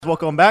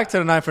Welcome back to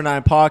the 9 for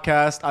 9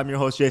 podcast. I'm your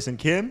host, Jason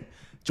Kim,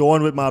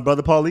 joined with my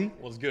brother, Paulie.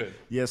 What's good?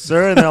 Yes,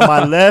 sir. And then on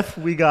my left,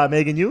 we got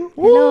Megan Yu.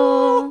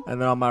 Hello.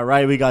 And then on my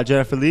right, we got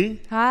Jennifer Lee.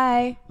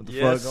 Hi. What the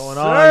Yes, fuck going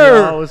sir.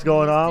 on, y'all? What's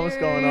going on? What's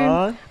going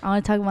on? I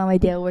want to talk about my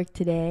day at work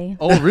today.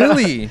 Oh,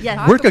 really?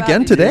 Yes. Work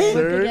again today? Yes,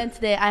 sir. Work again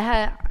today.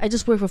 I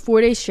just worked for 4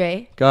 days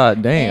straight.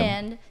 God damn.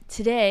 And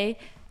today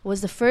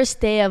was the first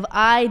day of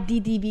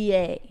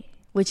IDDBA,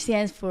 which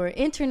stands for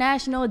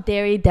International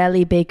Dairy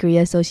Deli Bakery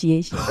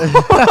Association.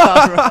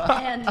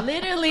 And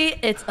literally,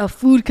 it's a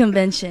food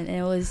convention, and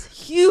it was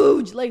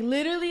huge, like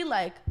literally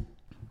like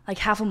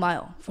half a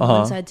mile from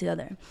one side to the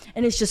other,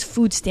 and it's just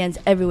food stands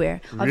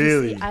everywhere.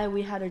 Really? Obviously,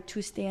 we had our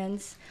 2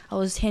 stands. I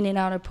was handing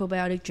out our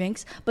probiotic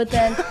drinks, but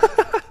then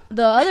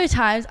the other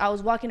times I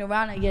was walking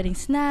around and getting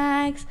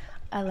snacks.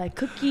 I like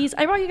cookies.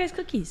 I brought you guys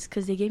cookies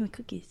because they gave me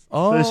cookies.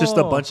 So it's just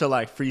a bunch of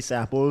like free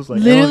samples. Like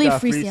Literally everyone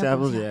got free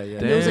samples. Yeah, yeah.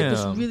 And there was like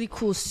this Damn. really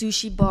cool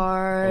sushi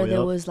bar. Oh, There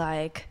yep. was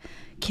like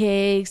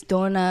cakes,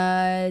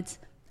 donuts,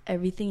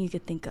 everything you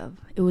could think of.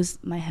 It was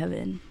my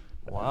heaven.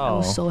 I Wow.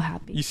 was so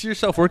happy. You see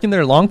yourself working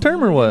there long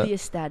term or what? Really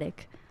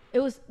ecstatic. It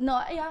was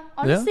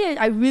honestly,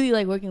 I really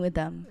like working with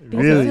them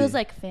because Really? it feels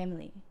like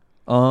family.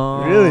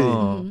 Oh.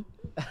 Really?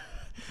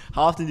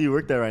 How often do you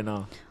work there right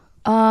now?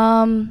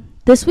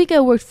 This week I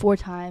worked 4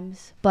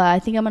 times, but I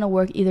think I'm gonna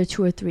work either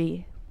 2 or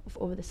 3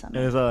 over the summer.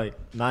 And it's like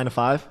 9 to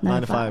 5?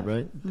 9 to 5,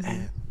 right?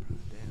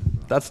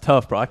 That's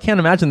tough, bro. I can't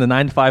imagine the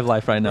 9 to 5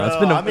 life right now. It's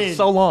been I mean,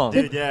 so long.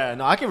 Dude, yeah.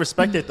 No, I can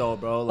respect it though,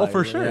 bro. Like,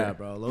 for sure. Yeah,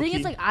 bro. The thing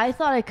is, like, I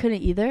thought I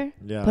couldn't either,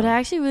 Yeah. but I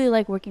actually really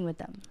like working with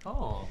them.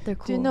 Oh. They're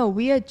cool. Dude, no,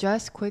 we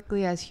adjust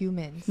quickly as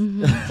humans.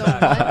 Mhm. So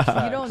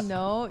once you don't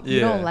know, you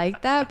Yeah. don't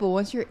like that, but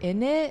once you're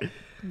in it,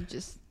 you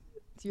just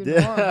it's your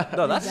Yeah. norm.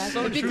 No, that's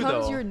so it true,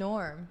 becomes though. your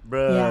norm.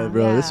 Bro, Yeah.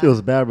 bro, this Yeah.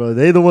 feels bad, bro.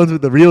 They the ones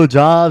with the real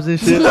jobs and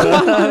shit.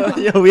 Bro.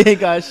 Yo, we ain't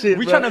got shit.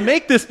 We bro. trying to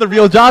make this the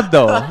real job,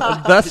 though.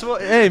 That's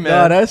what. Hey, man.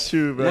 No, that's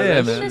true, bro. Yeah,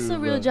 That's man. Isn't this true, a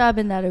real bro. job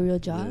and that a real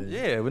job?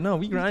 Yeah, well, no,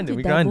 we grinding.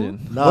 We do double.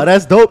 grinding. No,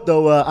 that's dope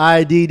though.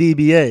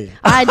 IDDBA.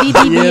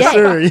 IDDBA. Yes,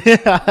 sir.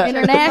 Yeah.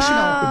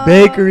 International.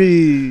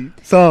 Bakery.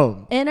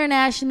 Some.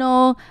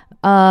 International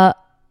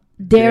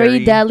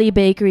Dairy Deli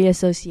Bakery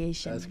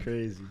Association. That's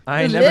crazy.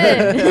 I ain't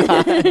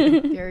never.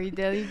 Dairy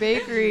Deli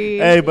Bakery.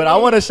 Hey, but I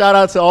want to shout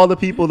out to all the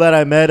people that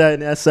I met at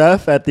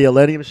SF at the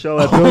Elenium show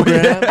at Bill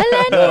Graham.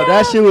 Yo,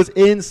 that shit was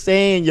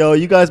insane, yo.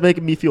 You guys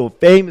making me feel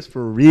famous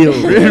for real.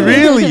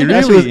 Really,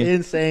 That shit was really.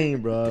 insane,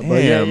 bro.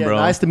 But yeah, Damn, yeah, bro.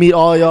 nice to meet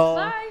all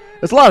y'all.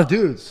 It's a lot of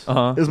dudes.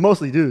 Uh-huh. It was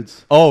mostly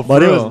dudes. Oh, for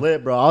but it real? was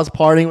lit, bro. I was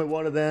partying with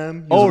one of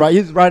them. Oh. He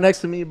was right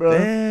next to me, bro.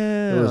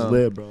 Damn. It was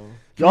lit, bro.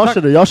 Y'all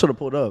should have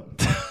pulled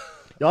up.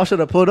 Y'all should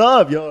have pulled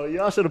up, yo.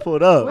 Y'all should have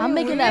pulled up. I'm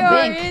making we that are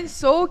bank. in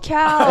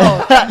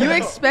SoCal. You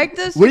expect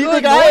us Where to you go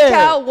think to I am?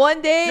 NorCal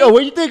one day? Yo,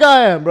 where you think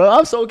I am, bro?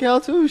 I'm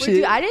SoCal too, Wait, shit.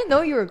 dude, I didn't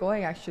know you were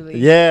going actually.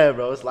 Yeah,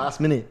 bro. It's last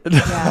minute. It's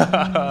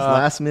Yeah.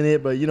 last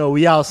minute, but you know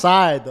we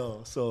outside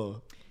though,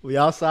 so we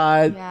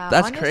outside. Yeah,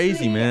 That's honestly,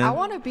 crazy, man. I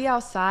want to be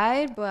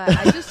outside, but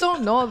I just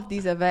don't know of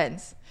these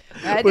events.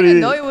 I What do didn't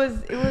you- know it was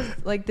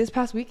like this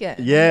past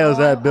weekend. Yeah, it was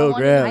at Bill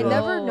wanted Graham. I to bro.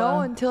 never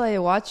know until I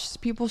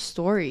watch people's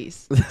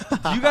stories. Do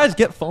you guys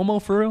get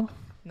FOMO for real?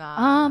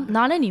 Nah.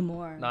 Not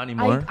anymore. Not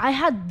anymore? I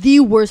had the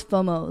worst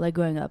FOMO like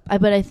growing up.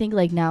 But I think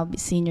like now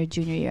senior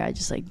junior year I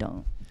just like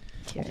don't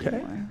care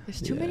anymore.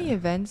 There's too many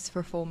events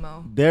for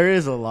FOMO. There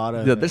is a lot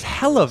of Yeah, there's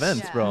hella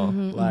events, Yeah. bro.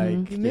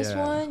 like You miss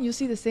yeah. one, you'll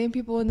see the same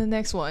people in the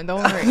next one.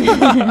 Don't worry.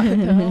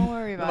 Don't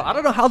worry about I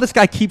don't know how this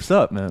guy keeps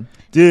up, man.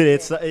 Dude,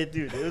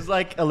 it was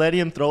like a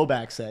Ledium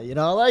throwback set, you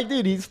know? Like,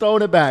 dude, he's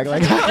throwing it back.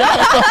 Like,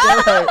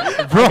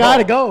 I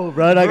gotta go,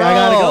 bro. Like,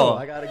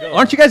 I gotta go.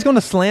 Aren't you guys going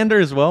to Slander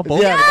as well?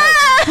 Both? Yeah,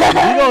 we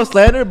go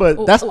Slander,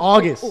 but that's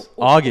August.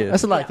 August.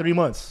 That's in like 3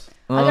 months.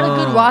 I got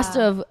a good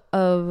roster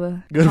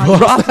of Good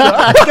concerts.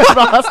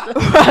 roster.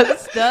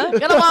 Rasta?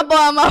 Got a boy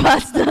on my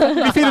roster.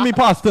 You feeding me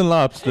pasta and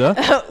lobster?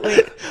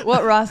 Wait,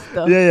 what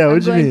Rasta? Yeah, I'm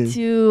what you going mean?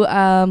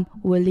 to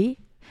Wooly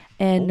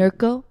and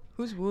Nurko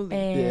Who's Wooly?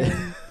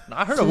 and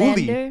I heard of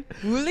Wooly. Slander.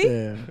 Wooly?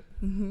 Yeah.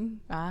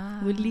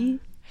 Ah. Wooly.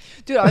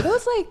 Dude, are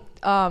those like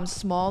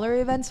smaller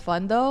events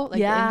fun though? Like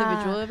the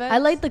individual events? I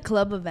like the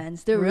club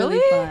events. They're really,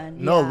 Really?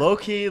 fun. No, yeah. low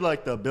key,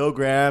 like the Bill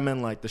Graham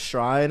and like the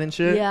Shrine and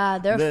shit. Yeah,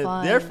 they're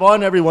fun. They're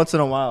fun every once in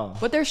a while.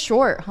 But they're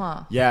short,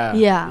 huh? Yeah.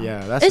 Yeah.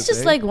 Yeah. That's it's the just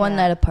thing. like one Yeah.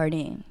 night of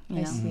partying. You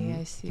I know? see,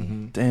 I see.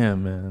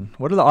 Damn, man.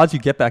 What are the odds you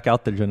get back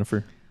out there,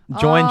 Jennifer?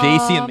 Join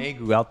JC and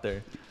Megu out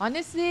there.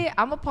 Honestly,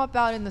 I'm gonna pop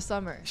out in the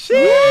summer.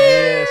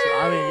 Yeah, so,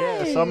 I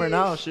mean, yeah, summer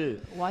now,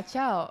 shit. Watch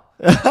out.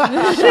 No,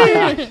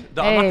 I'm not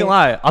gonna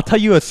lie. I'll tell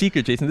you a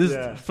secret, Jason. This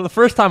Yeah. is for the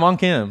first time on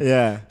cam.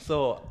 Yeah.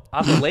 So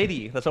I have a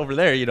lady that's over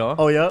there, you know.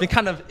 Oh, yeah? Been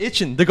kind of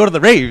itching to go to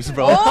the raves,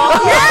 bro. So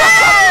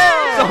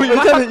we You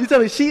might tell, have- me, you tell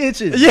me she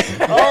itching. Yeah.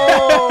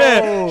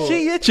 Oh.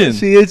 She itching.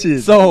 She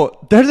itching. So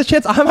there's a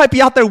chance I might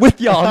be out there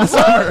with y'all in the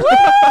summer.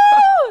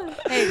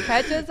 Hey, try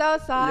Catch us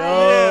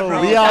outside. Yo,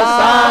 bro. we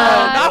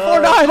outside. Not bro.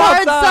 for nine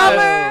Hard outside.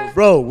 summer.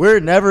 Bro, we're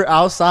never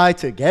outside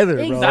together,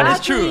 bro. That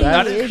is true.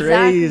 That's That is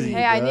crazy.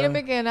 Hey, I need to bro.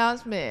 make an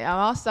announcement. I'm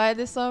outside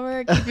this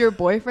summer. Keep your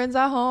boyfriends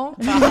at home.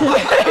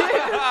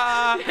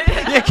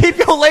 Yeah, keep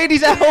your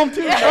ladies at home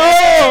too.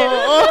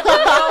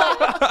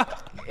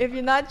 If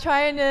you're not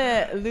trying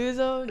to lose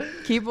them,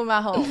 keep them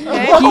at home.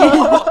 Okay?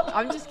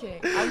 I'm just kidding.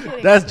 I'm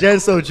kidding. That's Jen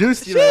so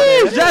juicy.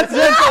 Jeez, that's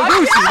Jen so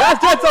juicy.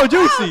 That's Jen so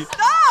juicy.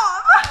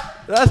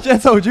 That's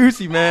Jen so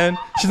juicy, man.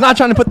 She's not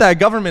trying to put that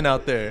government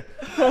out there.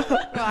 No,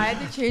 I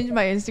had to change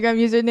my Instagram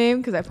username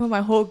because I put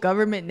my whole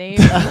government name,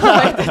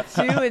 like the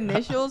 2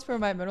 initials for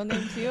my middle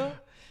name too.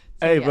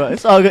 Hey, yeah. bro,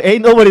 it's all good.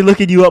 Ain't nobody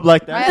looking you up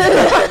like that.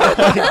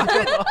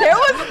 There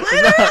was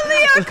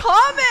literally a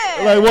comment.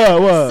 Like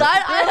what?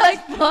 Side eye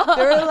like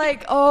They were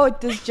like, "Oh,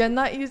 does Jen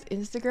not use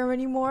Instagram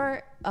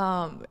anymore?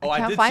 I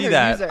can't find see her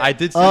that. user." I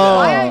did see Oh. that.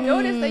 Why I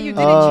noticed that you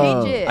didn't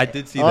change it. I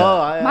did see that.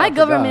 I My forgot,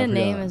 government I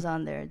name forgot. is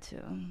on there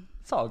too.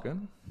 It's all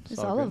good. It's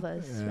all of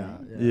us. Yeah,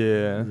 Right?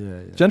 Yeah.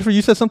 yeah. Jennifer,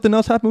 you said something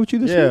else happened with you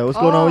this Yeah, week? what's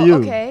going on with you?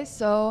 Okay,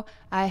 so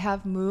I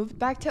have moved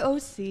back to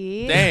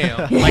OC. Damn.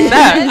 Like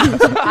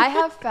that. And I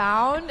have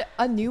found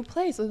a new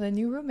place with a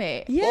new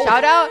roommate. Yeah.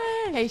 Shout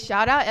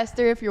out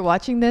Esther if you're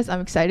watching this.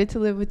 I'm excited to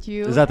live with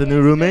you. Is that the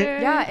new roommate?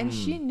 Yeah, and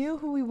she knew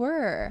who we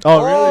were. Oh,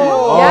 really?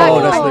 Yeah, Oh,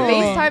 'cause that's I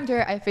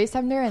lit.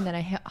 FaceTimed her and then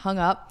I hung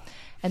up.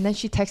 And then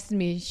she texted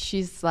me.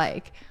 She's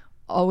like,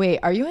 "Oh wait,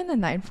 are you in the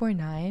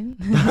 949?"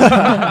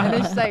 And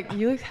then she's like,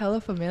 "You look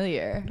hella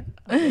familiar."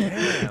 So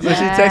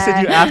she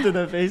texted you after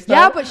the FaceTime?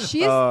 Yeah, but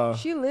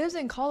she lives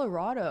in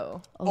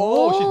Colorado.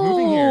 Oh, she's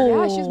moving here.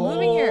 Yeah, she's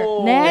moving here.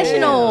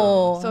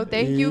 National. So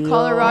thank you,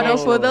 Colorado,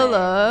 for the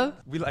love.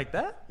 We like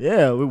that?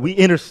 Yeah, we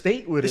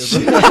interstate with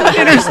it,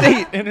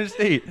 bro.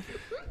 Interstate.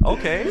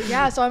 Okay.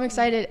 Yeah, so I'm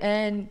excited.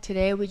 And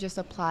today we just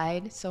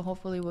applied, so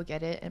hopefully we'll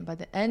get it. And by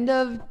the end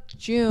of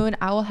June,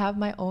 I will have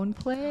my own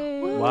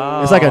place.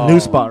 Wow. It's like a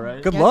new spot,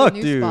 right? Good Yeah, it's a luck,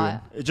 new dude.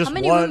 spot. It's just How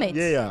many one. roommates?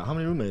 Yeah. How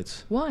many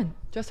roommates? One,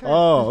 just her.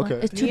 Oh, okay.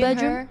 It's Me 2 and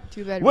bedroom. her,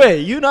 2 bedroom. Wait,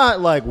 you not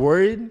like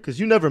worried? Because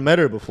you never met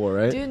her before,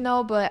 right? Dude,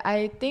 no, but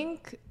I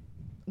think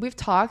we've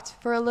talked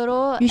for a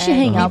little. You should and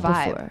hang we out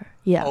vibe. before.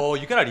 Yeah. Oh,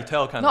 you can already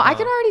tell kind No, of. I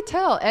can already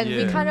tell. And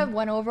we Yeah. kind of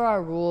went over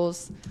our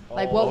rules,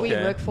 like Oh, what we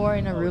okay. look for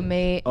in a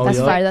roommate. Oh, That's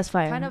yeah? fire. That's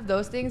fire. Kind of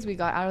those things we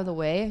got out of the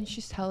way. And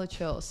she's hella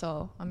chill,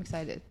 so I'm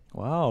excited.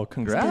 Wow,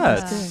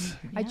 congrats. That's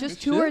I just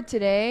Good shit. toured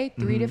today,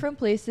 3 different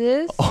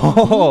places.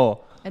 Oh.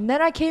 And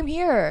then I came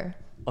here.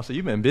 Oh, so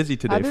you've been busy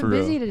today I've been for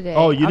busy real. today.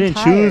 Oh, you I'm didn't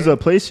choose tired. a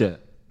place yet.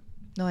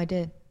 No, I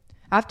did.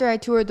 After I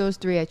toured those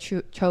 3, I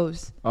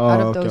chose Oh, out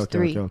of okay, those okay,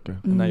 3. okay.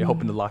 And now you're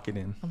hoping to lock it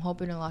in. I'm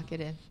hoping to lock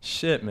it in.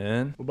 Shit,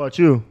 man. What about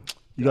you?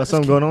 You got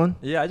something going on?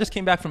 Yeah, I just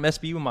came back from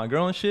SB with my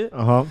girl and shit.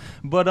 Uh huh.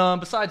 But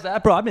besides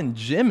that, bro, I've been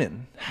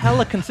gymming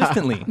hella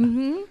consistently.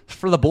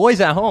 For the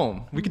boys at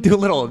home, we could do a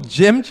little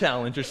gym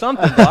challenge or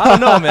something. Bro. I don't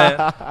know,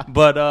 man.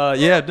 But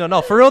yeah,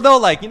 no, for real though.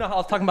 Like, you know how I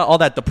was talking about all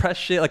that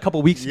depressed shit like a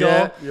couple weeks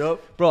Yeah. ago.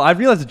 Yep. Bro, I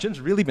realized the gym's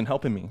really been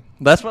helping me.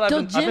 That's what The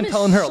I've gym been is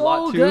telling her a so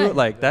lot too. good.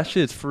 Like that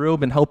shit's for real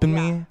been helping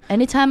me,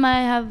 Anytime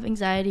I have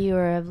anxiety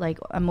or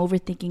I'm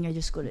overthinking, I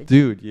just go to the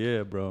gym. dude.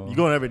 Yeah, bro. You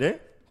going every day?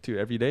 Dude,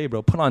 every day,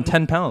 bro. Put on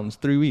 10 pounds,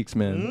 3 weeks,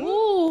 man.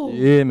 Ooh.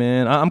 Yeah,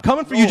 man. I'm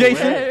coming for you, No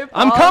Jason. way.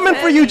 I'm coming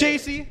for you,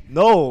 JC.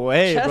 No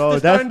way, Chest bro. is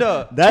starting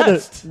to that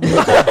chest. is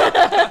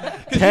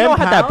 'Cause you 10 don't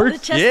have that pounds? birth.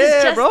 The chest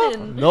Yeah, is bro.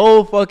 chesting.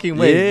 no fucking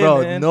way, Yeah,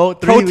 bro. man. No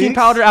 3 protein weeks?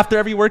 powder after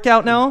every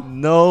workout now.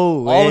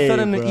 No way. All of a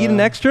sudden, bro. eat an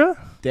extra.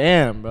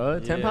 Damn, bro.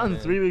 10 Yeah, pounds in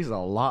man. 3 weeks is a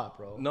lot,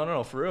 bro.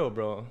 No, for real,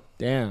 bro.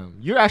 Damn.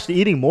 You're actually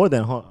eating more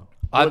than, huh?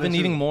 I've been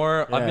eating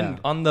more. I've Yeah. been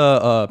on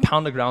the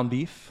pound of ground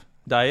beef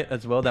diet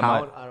as well. That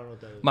Pound? I don't know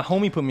what that is. my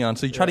homie put me on.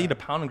 So you try to Yeah. eat a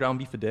pound of ground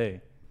beef a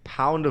day.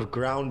 Pound of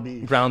ground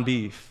beef. Ground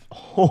beef.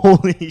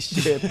 Holy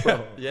shit,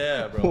 bro.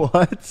 Yeah, bro. What?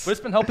 But it's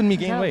been helping me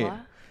gain weight.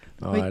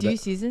 Wait, do you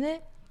season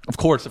it? Of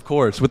course,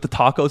 with the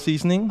taco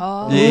seasoning.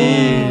 Oh.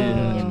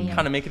 Yeah. Yummy,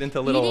 Kind of make it into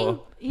a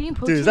little. Eating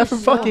protein Dude, is that from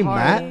so fucking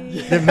hard. Matt?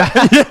 Did Matt?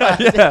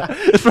 yeah,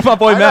 it's from my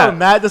boy I know Matt.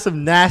 Matt does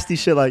some nasty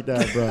shit like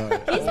that, bro.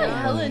 He's like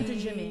hella into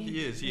gymming.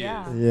 He is.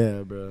 Yeah.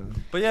 Yeah, bro.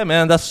 But yeah,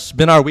 man, that's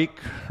been our week,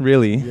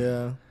 really.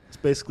 Yeah. That's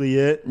basically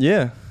it.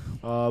 Yeah.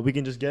 We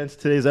can just get into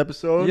today's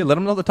episode. Yeah, let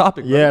them know the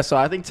topic. bro. Yeah, so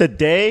I think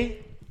today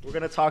we're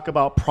going to talk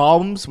about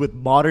problems with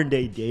modern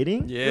day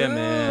dating. Yeah,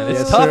 man. It's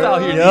Yes, tough sir.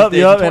 out here Yep, these days.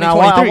 yep. in And I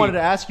 2023. wanted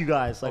to ask you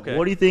guys, like, Okay.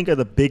 what do you think are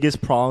the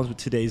biggest problems with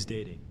today's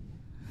dating?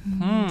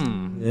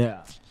 Yeah.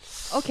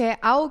 Okay,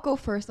 I will go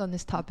first on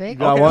this topic. You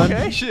got Okay, one?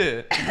 okay,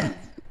 shit.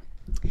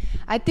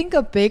 I think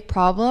a big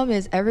problem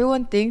is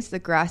everyone thinks the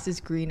grass is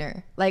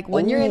greener. Like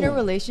when you're in a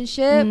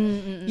relationship,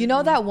 you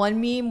know that one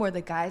meme where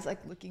the guy's like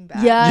looking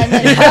back? Yeah, and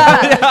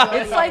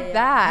then- It's like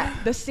that.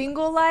 The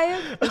single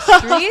life, the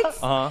streets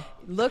Uh huh.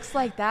 looks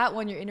like that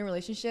when you're in a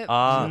relationship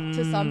Ah.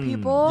 to some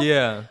people.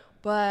 Yeah.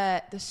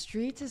 But the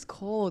streets is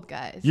cold,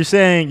 guys. You're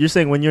saying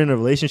when you're in a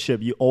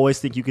relationship, you always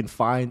think you can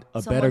find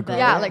a Someone better girl. better.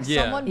 Yeah, like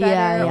Yeah. someone better,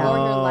 Yeah, yeah. or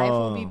your life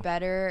will be Oh.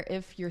 better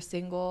if you're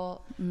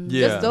single.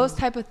 Yeah. Just those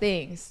type of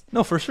things.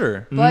 No, for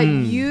sure. But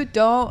you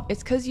don't.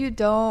 It's because you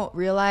don't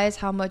realize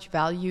how much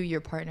value your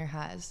partner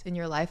has in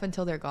your life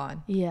until they're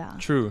gone. Yeah.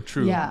 True.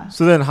 Yeah.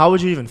 So then, how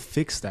would you even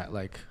fix that?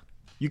 Like,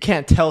 you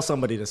can't tell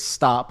somebody to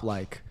stop.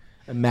 Like,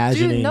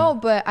 imagining. Dude, no,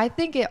 but I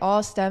think it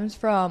all stems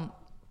from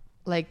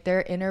like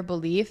their inner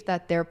belief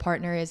that their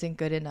partner isn't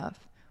good enough.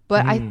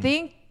 But I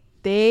think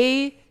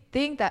they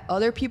think that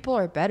other people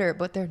are better,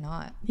 but they're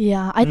not.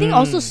 Yeah, I think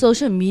also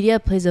social media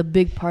plays a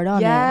big part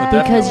on Yes,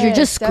 it because you're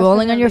just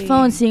scrolling on your definitely.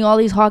 phone, seeing all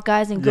these hot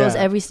guys and girls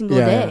Yeah. every single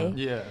Yeah, day.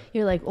 Yeah.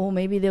 You're like, oh,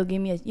 maybe they'll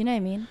give me a, you know what I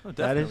mean? No,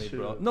 That is definitely, true.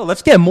 bro. No,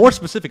 let's get more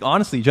specific.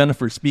 Honestly,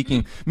 Jennifer,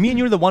 speaking, me and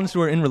you are the ones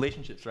who are in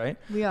relationships, right?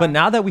 We are. But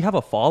now that we have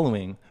a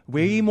following,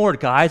 way more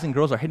guys and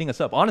girls are hitting us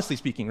up. Honestly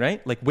speaking,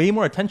 right? Like way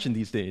more attention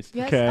these days.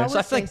 Yes, Okay. I So I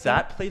would feel say like so.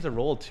 that plays a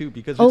role too,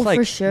 because Oh, it's like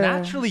for sure.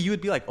 naturally you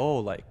would be like, oh,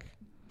 like,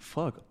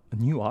 fuck,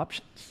 new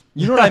options.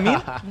 You know what I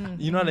mean?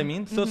 You know what I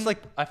mean? So it's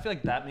like I feel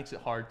like that makes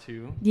it hard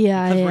too.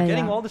 Yeah, because yeah, we're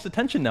getting yeah. all this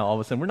attention now. All of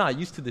a sudden, we're not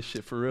used to this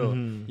shit for real.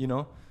 You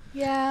know?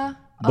 Yeah.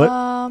 But-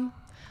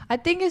 I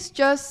think it's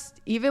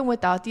just even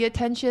without the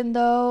attention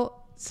though,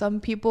 some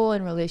people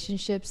in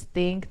relationships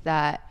think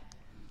that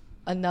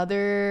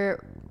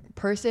another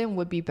person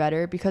would be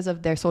better because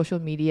of their social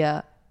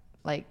media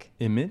like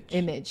Image.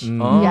 image.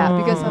 Mm. Yeah,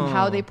 because of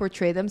how they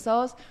portray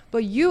themselves.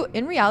 But you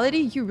in reality,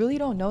 you really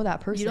don't know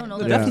that person. You don't know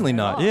No, that definitely person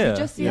at not. all. Yeah. You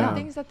just see Yeah. the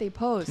things that they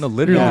post. No,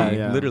 literally,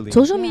 Yeah. literally.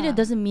 Social media Yeah.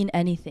 doesn't mean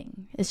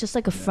anything. It's just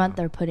like a front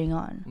they're putting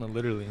on. No,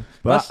 literally.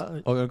 But But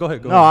I- oh, go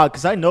ahead. Go No, ahead.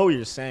 because I know what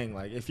you're saying.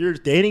 Like, if you're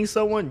dating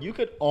someone, you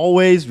could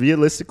always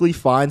realistically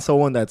find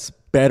someone that's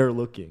better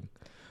looking.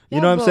 You Yeah,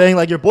 know what I'm but- saying?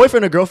 Like, your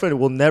boyfriend or girlfriend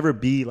will never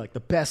be like the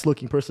best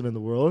looking person in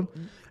the world.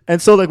 And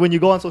so, like, when you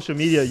go on social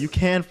media, you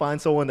can find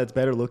someone that's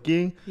better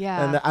looking.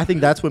 Yeah. And I think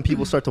that's when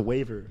people start to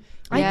waver.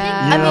 I think-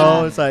 Yeah. You I know,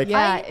 mean, it's like,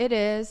 yeah, I- it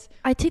is.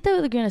 I take that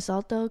with a grain of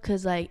salt though,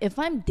 because like if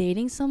I'm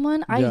dating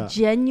someone, I Yeah.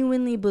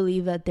 genuinely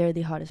believe that they're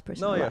the hottest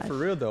person No, yeah, alive. for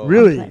real though.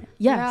 really? Planet.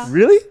 Yes. Yeah.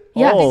 Really?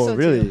 Yeah. I Oh, think so, too.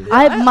 really?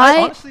 I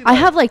I honestly, I like-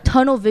 have like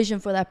tunnel vision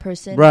for that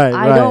person. Right,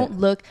 I right. don't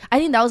look. I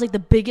think that was like the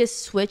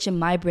biggest switch in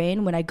my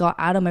brain when I got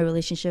out of my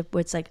relationship,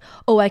 where it's like,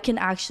 oh, I can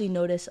actually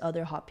notice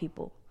other hot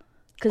people,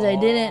 because I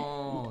didn't.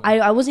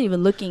 I wasn't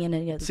even looking in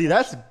any other. See,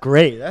 that's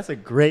great. That's a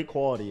great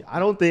quality. I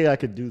don't think I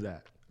could do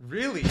that.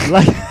 Really?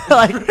 Like,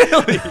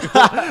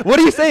 What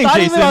are you saying, not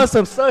Jason? even on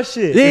some sus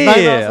shit. Yeah, It's not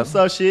even yeah, on yeah. some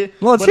sus shit.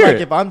 Well, let's but hear like,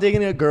 it. if I'm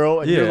dating a girl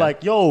and you're Yeah.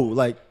 like, yo,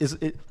 like, is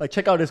it like,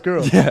 check out this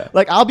girl. Yeah.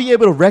 Like, I'll be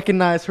able to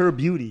recognize her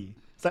beauty.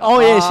 It's like, oh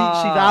yeah,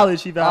 she valid.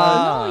 She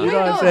valid. You know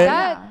what I'm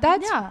saying?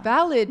 That's Yeah.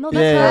 valid. No,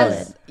 that's Yeah.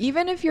 Because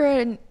even if you're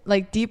in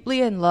like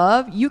deeply in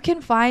love, you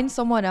can find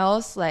someone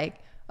else like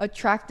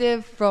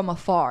attractive from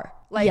afar.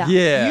 Like Yeah.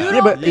 Yeah. you Yeah,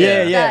 don't but- think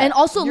yeah, yeah. that And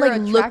also you're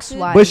like looks attracted-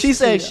 wise. But she's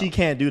saying too, she though.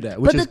 can't do that,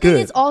 which But is the thing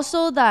good. is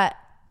also that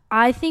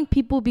I think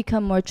people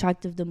become more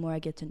attractive the more I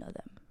get to know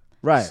them.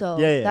 Right. So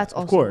yeah, yeah. that's of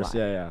also course. why.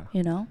 Yeah, yeah.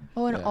 You know?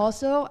 Oh, and Yeah.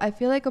 also I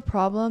feel like a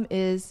problem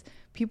is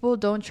people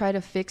don't try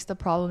to fix the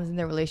problems in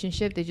their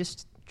relationship. They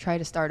just try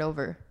to start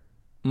over.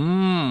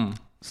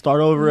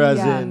 Start over as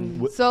Yeah.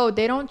 in. So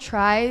they don't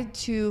try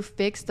to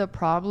fix the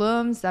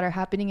problems that are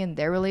happening in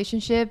their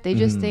relationship. They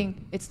just think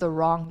it's the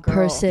wrong girl.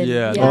 Person.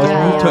 Yeah. Yeah.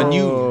 Let's move to a Yeah.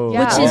 new. Yeah.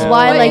 Which is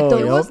why, But like, it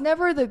the- was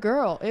never the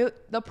girl.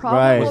 The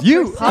problem Right. was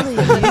You. probably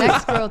the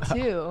next girl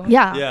too.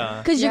 Yeah.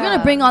 Yeah. Because you're Yeah.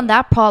 gonna bring on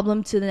that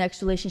problem to the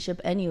next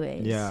relationship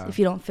anyways. Yeah. If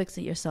you don't fix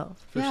it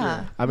yourself.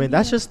 Yeah. I mean,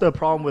 that's just the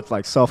problem with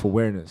like self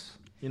awareness.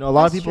 You know, a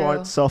lot of That's people true.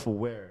 aren't self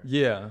aware.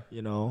 Yeah.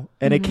 You know,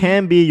 and it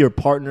can be your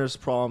partner's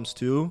problems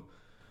too.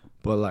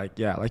 But like,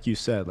 yeah, like you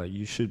said, like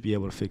you should be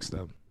able to fix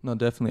them. No,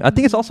 definitely. I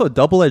think it's also a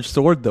double-edged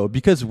sword, though,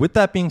 because with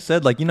that being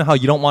said, like, you know how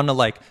you don't want to,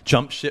 like,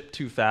 jump ship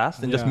too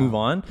fast and just Yeah. move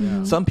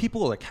on? Some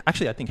people, like,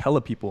 actually, I think hella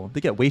people,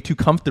 they get way too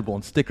comfortable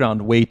and stick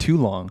around way too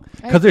long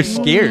because they're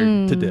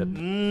scared to dip.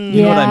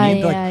 You know what I mean?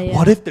 Yeah, Like, yeah.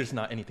 what if there's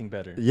not anything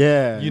better?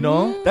 Yeah. You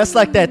know? That's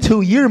like that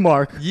 2-year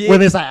mark Yeah.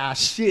 when it's like,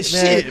 shit,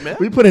 man. Shit, man.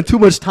 We put in too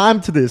much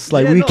time to this.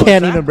 Like, Yeah, we no, can't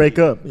even exactly. break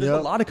up. There's Yeah.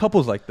 a lot of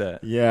couples like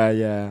that. Yeah,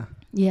 yeah.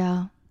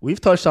 Yeah. We've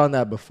touched on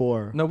that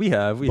before. No, we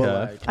have. But,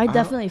 have. like, I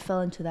definitely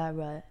fell into that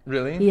rut.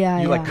 Really?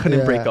 Yeah, You, like, yeah. couldn't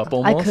Yeah. break up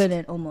almost? I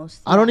couldn't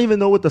almost. I don't even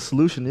know what the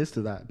solution is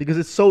to that because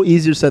it's so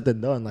easier said than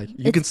done. Like,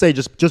 you can say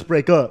just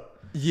break up.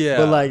 Yeah.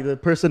 But like the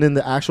person in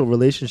the actual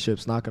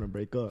relationship's not going to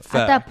break up. At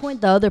that Facts. point,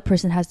 the other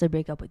person has to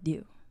break up with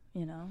you.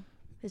 You know?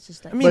 It's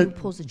just like, I mean, who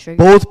pulls the trigger?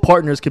 Both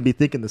partners can be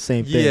thinking the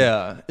same thing.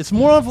 Yeah, it's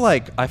more of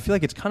like I feel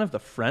like it's kind of the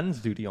friend's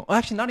duty.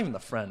 Actually, not even the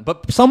friend,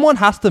 but someone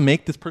has to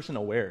make this person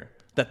aware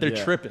that they're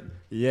Yeah. tripping.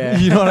 Yeah.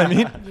 You know what I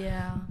mean?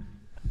 Yeah.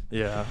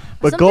 Yeah.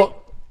 But Something-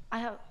 I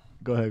have,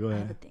 go ahead. I have a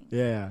Yeah. thing.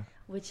 Yeah.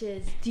 which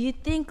is, do you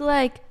think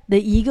like the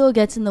ego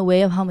gets in the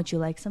way of how much you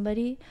like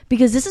somebody?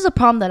 Because this is a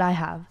problem that I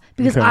have.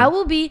 Because Okay. I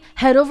will be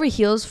head over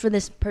heels for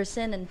this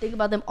person and think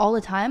about them all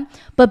the time.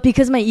 But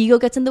because my ego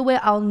gets in the way,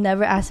 I'll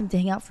never ask him to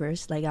hang out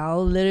first. Like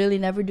I'll literally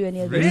never do any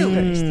of this Really?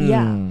 first.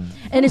 Yeah.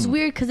 And it's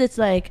weird because it's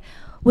like,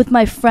 with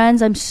my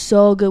friends, I'm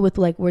so good with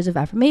like words of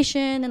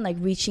affirmation and like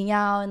reaching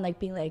out and like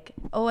being like,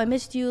 oh, I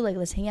missed you, like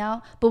let's hang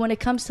out. But when it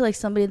comes to like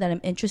somebody that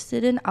I'm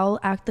interested in, I'll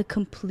act the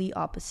complete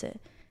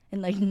opposite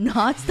and like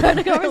not start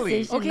a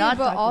conversation. Okay, not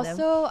but talk to them.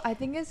 also I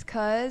think it's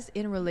because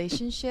in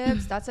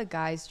relationships that's a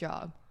guy's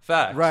job.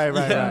 Fact. Right.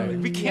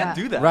 We can't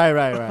do that.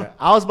 Right.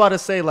 I was about to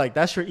say, like,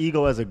 that's your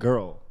ego as a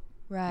girl.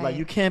 Right. Like,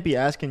 you can't be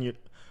asking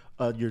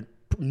your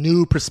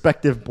new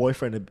prospective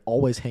boyfriend to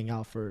always hang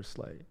out first.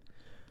 Like,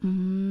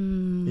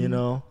 you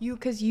know?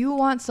 Because you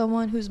want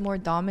someone who's more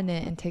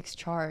dominant and takes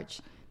charge.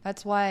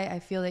 That's why I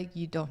feel like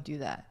you don't do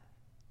that.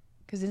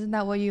 Because isn't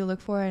that what you look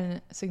for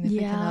in a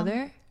significant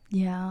other?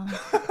 Yeah.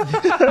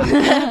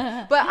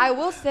 But I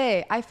will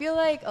say, I feel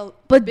like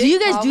But do you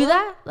guys problem- do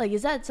that? Like,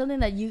 is that something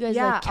that you guys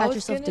like catch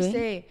yourself doing?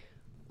 Say,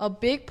 a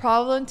big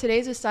problem in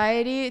today's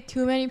society,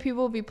 too many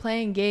people be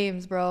playing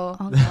games, bro.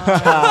 Oh, Dude,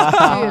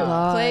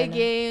 God. play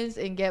games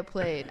and get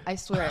played. I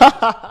swear.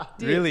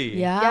 Dude, Really?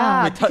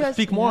 Yeah. Wait, because-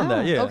 speak more on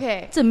that. Yeah.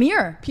 Okay. It's a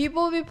mirror.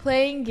 People be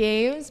playing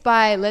games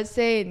by, let's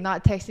say,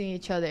 not texting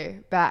each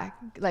other back.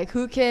 Like,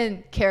 who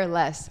can care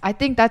less? I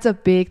think that's a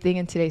big thing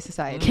in today's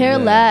society. Care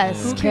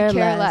less. Who could Care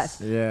care less.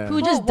 less? Yeah. Who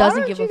Well, just why doesn't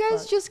don't give you a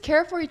guys fuck? just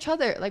care for each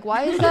other? Like,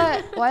 why is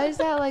that? Why is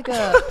that like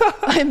a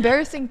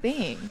embarrassing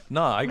thing?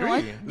 No, I agree.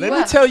 Let me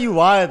What? tell you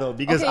why, though.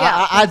 Because Okay,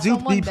 yeah, I put do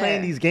someone be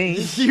playing there. these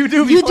games. You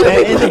do. You do. in the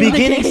Playing the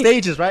beginning game.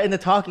 stages, right? In the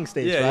talking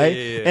stage, Yeah, right?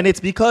 yeah. And it's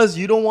because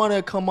you don't want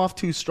to come off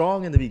too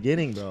strong in the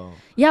beginning, bro.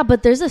 Yeah,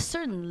 but there's a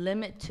certain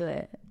limit to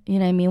it. You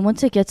know what I mean?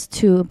 Once it gets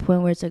to a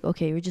point where it's like,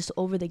 okay, you're just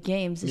over the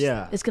games.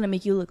 It's gonna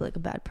make you look like a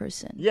bad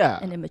person. Yeah.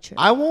 And immature.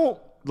 I won't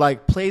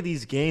like play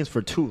these games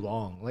for too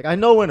long. Like, I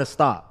know when to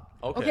stop.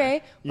 Okay,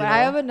 You but know? I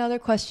have another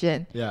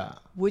question. Yeah.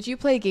 Would you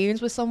play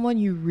games with someone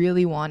you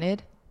really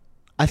wanted?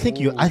 I think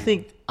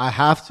I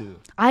have to.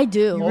 I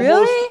do.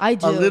 Really? I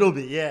do. A little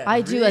bit, yeah.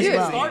 I do Really? as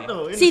well. Start,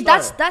 though, in the See,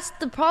 start. that's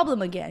the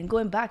problem again.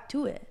 Going back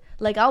to it.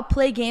 Like, I'll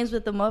play games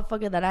with the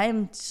motherfucker that I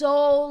am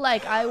so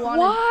like I want.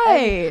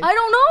 Why? I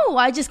don't know.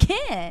 I just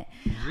can't.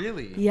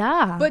 Really?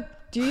 Yeah.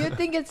 But do you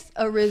think it's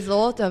a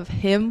result of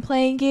him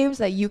playing games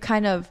that you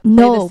kind of play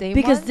no, the same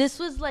because one? this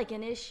was like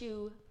an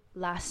issue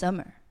last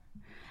summer,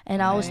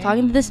 and I was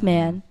talking to this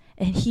man,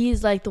 and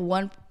he's like the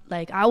one.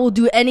 Like, I will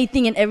do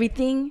anything and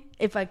everything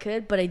if I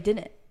could, but I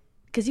didn't.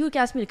 Because he would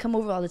ask me to come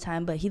over all the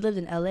time, but he lived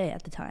in LA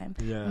at the time.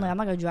 Yeah. I'm like, I'm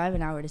not going to drive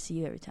an hour to see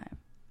you every time.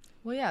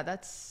 Well, yeah,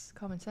 that's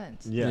common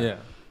sense. Yeah.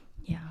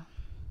 Yeah.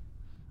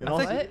 And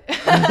also- What? No,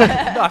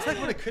 I feel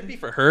like what it could be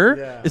for her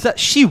Yeah. is that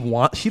she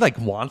wants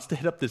to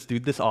hit up this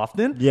dude this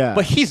often. Yeah.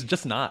 But he's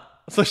just not.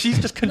 So she's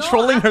just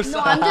controlling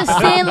herself. No, I'm just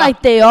saying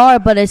like they are,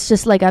 but it's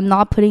just like I'm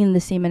not putting in the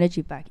same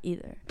energy back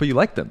either. But you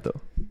like them though.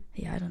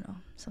 Yeah, I don't know.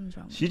 Something's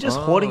wrong. She's just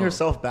holding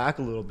herself back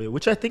a little bit,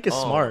 which I think is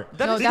smart.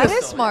 No, that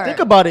is smart. Think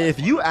about it. If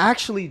you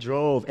actually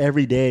drove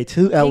every day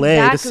to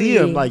LA to see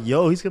him, Exactly. like,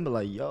 yo, he's gonna be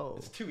like, yo,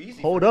 It's too easy.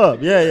 hold up.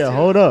 Yeah,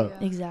 hold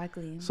up.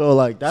 Exactly. So,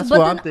 like, that's but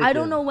what then I'm thinking. I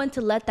don't know when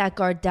to let that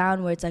guard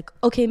down where it's like,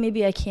 okay,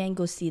 maybe I can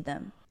go see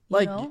them. You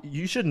Like, know?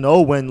 you should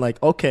know when,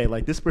 like, okay,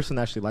 like, this person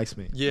actually likes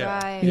me. Yeah.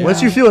 Right. Yeah.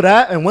 Once you feel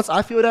that, and once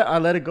I feel that, I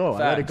let it go. I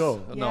let it Facts. go.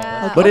 No, Yeah.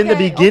 that's- But in the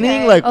Okay,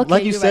 beginning, okay.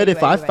 like you you're said, right,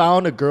 if you're I right, you're right.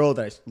 found a girl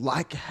that's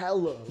like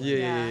hella,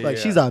 yeah. like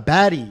she's a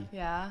baddie,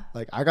 Yeah.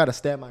 like I gotta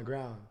stand my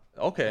ground.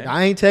 Okay.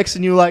 I ain't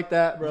texting you like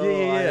that, bro.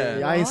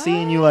 Yeah. I ain't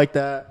seeing you like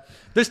that.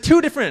 There's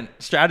two different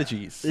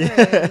strategies.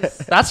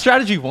 That's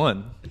strategy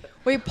one.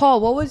 Wait, Paul,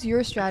 what was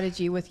your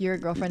strategy with your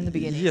girlfriend in the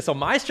beginning? Yeah. So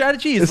my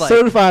strategy is It's like,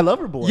 certified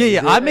lover boy.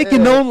 yeah. I make it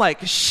known like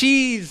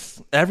she's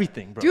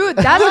everything, bro. Dude,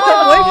 that's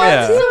my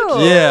boyfriend Yeah.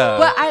 too. Yeah.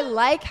 But I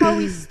like how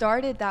we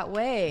started that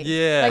way.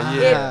 Yeah, Like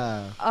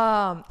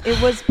yeah.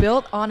 it was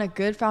built on a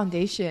good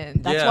foundation.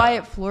 That's Yeah. why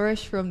it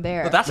flourished from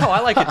there. But that's how I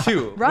like it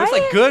too. Right? It's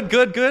like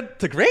good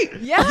to great.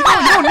 Yeah. You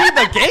don't need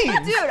the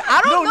games. Dude,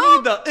 I don't you don't know.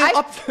 need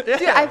the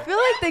Dude, I feel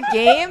like the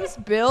games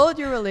build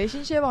your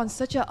relationship on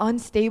such an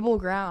unstable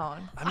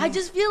ground. I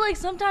just feel like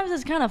sometimes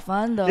it's kind of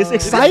fun though. It's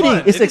exciting. fun.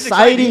 It's It is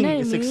exciting. You know what I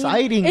It's mean?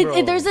 exciting,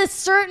 bro. There's a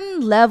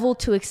certain level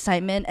to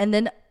excitement, and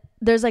then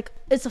there's like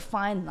it's a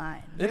fine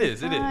line. It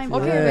is. It is. Fine.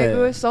 Okay, Yeah.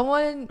 Megu, if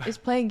someone is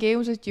playing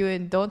games with you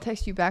and don't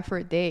text you back for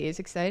a day, is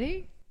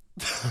exciting?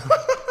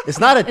 It's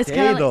not a It's day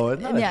kind of though. like,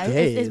 It's not yeah, a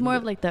day. it's more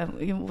of like the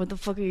what the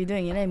fuck are you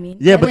doing? You know what I mean?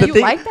 Yeah, And but then the you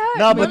thing, like that?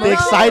 no, but the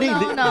exciting,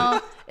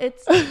 no,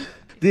 it's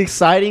the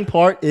exciting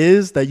part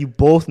is that you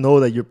both know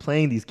that you're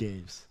playing these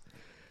games.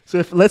 So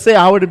if let's say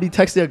I were to be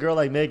texting a girl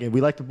like Megan, we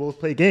like to both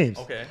play games.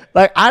 Okay.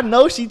 Like I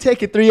know she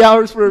taking 3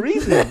 hours for a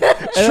reason. And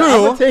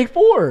I'm gonna take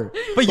 4.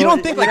 But you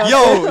don't think like, you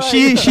know yo, what I'm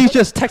saying? she's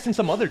just texting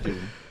some other dude.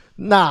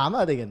 Nah, I'm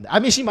not thinking. I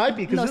mean, she might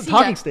be because no, it's a see,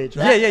 talking that- stage,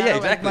 that- right? Yeah, that'll,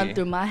 exactly. Like, run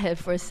through my head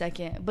for a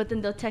second, but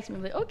then they'll text me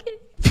like, okay,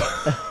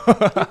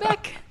 get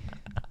back.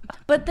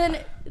 But then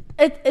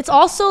it's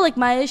also like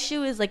my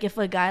issue is like if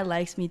a guy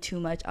likes me too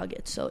much, I'll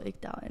get so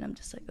icked out, and I'm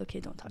just like, okay,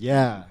 don't talk.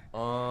 Yeah.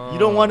 You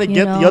don't want to You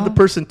get the know? other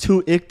person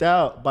too icked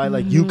out by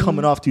like you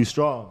coming off too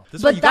strong. This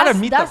is why But you gotta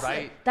meet the that's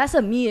right. that's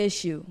a me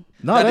issue.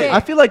 No, Okay.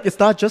 I feel like it's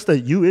not just a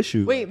you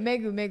issue. Wait,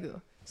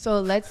 Megu. So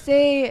let's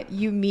say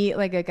you meet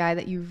like a guy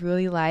that you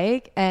really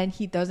like and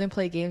he doesn't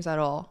play games at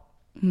all.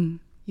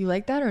 You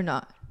like that or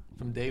not?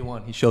 From day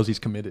one, he shows he's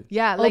committed.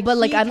 Yeah, Oh, but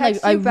like he I'm like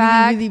texts I you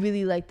back really,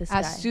 really like this guy.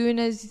 as soon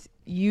as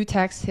you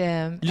text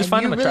him. You just and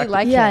find him really attractive.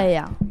 like Yeah, him.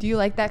 yeah. Do you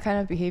like that kind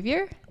of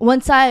behavior?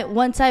 Once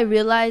I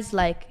realize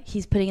like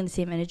he's putting in the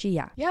same energy,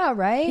 yeah. Yeah,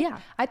 right? Yeah.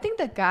 I think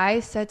the guy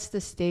sets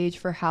the stage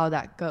for how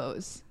that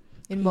goes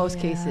in most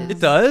Yeah. cases. It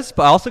does,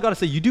 but I also gotta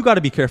say you do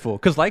gotta be careful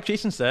because, like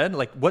Jason said,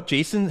 like what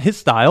Jason his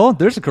style.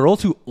 There's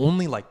girls who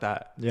only like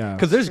that. Yeah.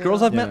 Because there's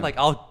girls I've met Yeah. like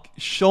I'll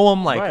show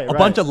them like Right, a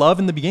bunch right. of love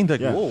in the beginning. They're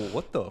like, Yeah. whoa,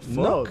 what the fuck?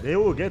 No, they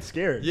will get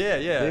scared. Yeah,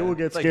 yeah. They will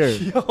get It's like,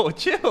 scared. Yo,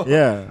 chill.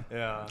 Yeah.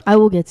 Yeah. I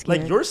will get scared.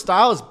 Like your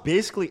style is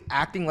basically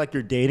acting like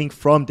you're dating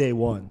from day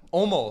one.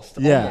 Almost.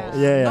 Yeah, almost.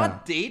 yeah, yeah.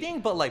 Not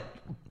dating, but like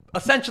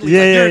essentially Yeah,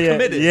 like yeah, you're yeah.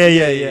 committed.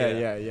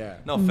 Yeah.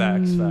 No,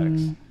 facts.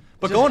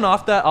 But going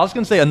off that, I was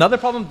going to say another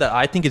problem that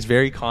I think is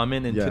very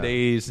common in Yeah.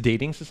 today's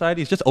dating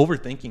society is just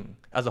overthinking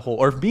as a whole.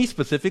 Or me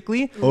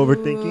specifically,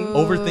 Overthinking.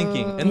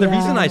 overthinking. And the Yeah.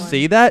 reason I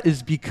say that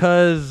is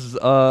because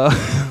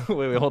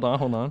wait, hold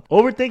on.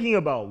 Overthinking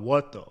about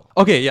what though?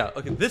 Okay, yeah.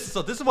 Okay, this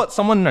is what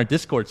someone in our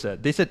Discord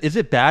said. They said, "Is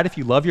it bad if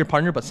you love your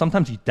partner but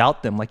sometimes you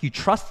doubt them? Like you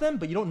trust them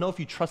but you don't know if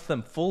you trust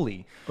them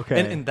fully." Okay.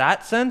 And in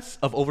that sense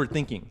of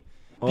overthinking.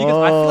 Because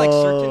I feel like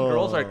certain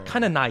girls are Oh.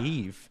 kind of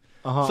naive.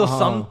 Uh-huh, So uh-huh.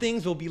 some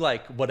things will be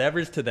like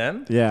whatever's to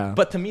them. Yeah.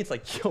 But to me, it's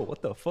like, yo,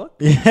 what the fuck?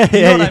 Yeah, You know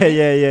yeah, what I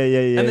yeah, mean?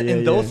 yeah. And in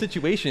yeah. those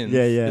situations,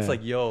 Yeah, yeah. it's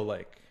like, yo,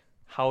 like,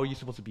 how are you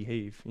supposed to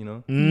behave? You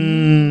know?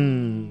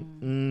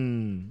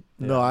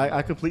 No,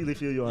 I completely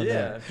feel you on Yeah,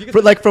 that. you can-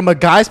 For, like from a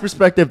guy's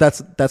perspective,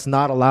 that's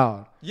not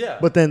allowed. Yeah.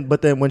 But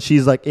then when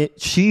she's like,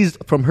 she's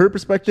from her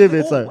perspective,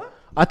 She's it's like, like, "Oh,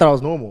 what?" I thought it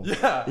was normal.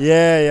 Yeah.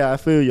 Yeah. I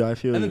feel you.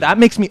 And then that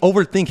makes me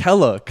overthink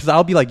hella because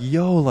I'll be like,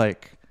 yo,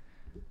 like,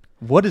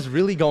 what is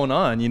really going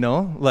on? You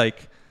know?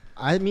 Like,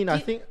 I mean, I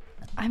think.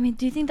 I mean,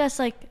 do you think that's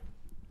like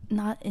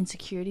not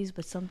insecurities,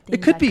 but something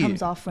It could that be.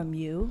 comes off from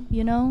you?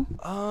 You know?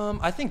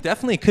 I think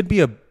definitely it could be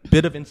a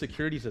bit of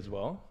insecurities as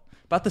well.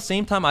 But at the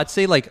same time, I'd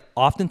say like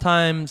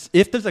oftentimes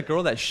if there's a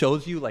girl that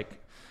shows you like,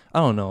 I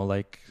don't know,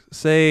 like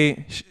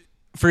say,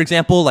 for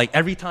example, like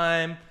every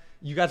time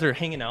you guys are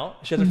hanging out,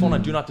 she has her phone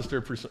on Do Not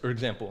Disturb, for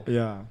example.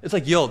 Yeah. It's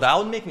like, yo, that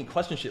would make me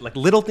question shit. Like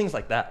little things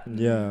like that.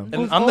 Yeah.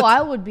 And I'm the I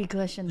would be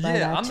questioned by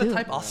that I'm too. the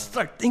type I'll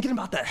start thinking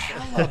about that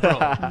hella, bro.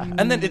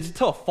 And then it's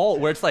to a fault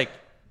where it's like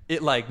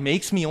it like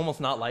makes me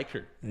almost not like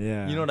her.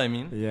 Yeah. You know what I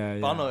mean? Yeah,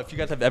 But I don't yeah. know if you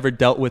guys have ever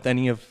dealt with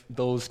any of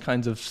those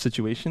kinds of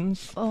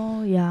situations.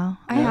 Oh yeah,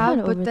 I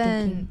have, but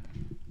then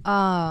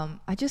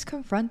I just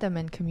confront them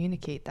and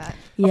communicate that.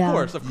 yeah. Of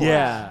course.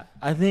 Yeah,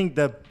 I think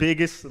the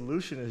biggest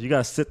solution is you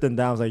gotta sit them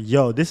down. It's like,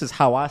 yo, this is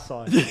how I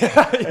saw it.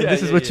 And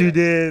this is what you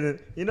did. And,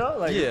 you know,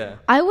 like, Yeah.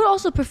 I would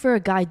also prefer a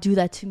guy do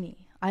that to me.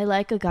 I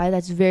like a guy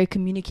that's very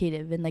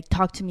communicative and like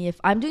talk to me if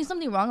I'm doing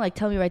something wrong. Like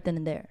tell me right then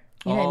and there.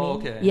 You know what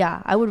I mean? okay. Yeah,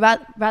 I would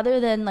rather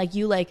than like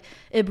you like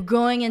it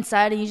growing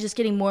inside and you just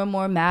getting more and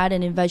more mad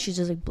and eventually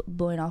just like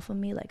blowing off on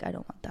me. Like I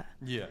don't want that.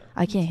 Yeah.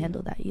 I can't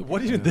handle that either. What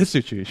do you do in this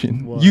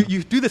situation? What?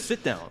 You do the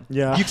sit down.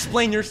 Yeah. You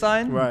explain your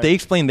side. Right. They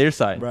explain their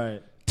side.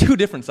 right. Two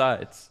different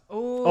sides.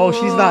 Oh,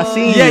 she's not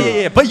seeing Yeah, you.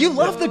 yeah, yeah. But you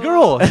love the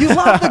girl. You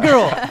love the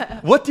girl.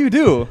 What do you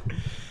do?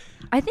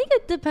 I think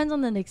it depends on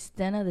the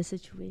extent of the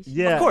situation.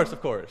 Yeah. Of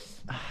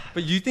course.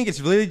 But you think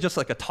it's really just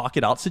like a talk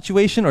it out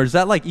situation, or is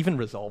that like even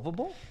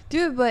resolvable?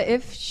 Dude, but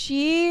if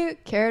she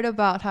cared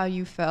about how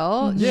you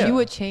felt, Yeah. she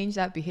would change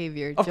that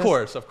behavior. Of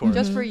course.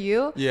 Just for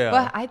you. Yeah.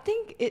 But I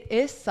think it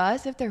is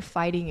sus if they're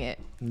fighting it.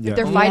 Yeah. If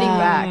they're fighting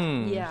back.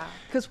 Mm. Yeah.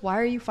 Because why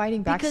are you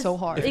fighting back Because so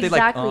hard? If they, like,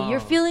 exactly. Your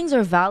feelings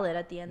are valid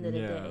at the end of the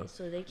Yeah. day,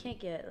 so they can't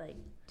get like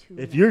too.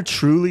 If you're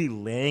truly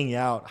laying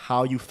out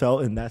how you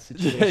felt in that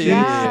situation,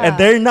 yeah. and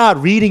they're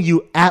not reading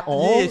you at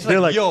all, Yeah, it's they're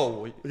like, like,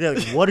 yo. they're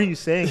like, what are you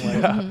saying?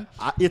 Like,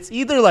 it's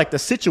either like the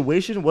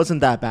situation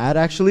wasn't that bad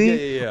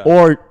actually, Yeah.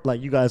 or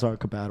like you guys aren't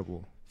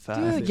compatible.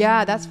 Dude,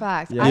 yeah, that's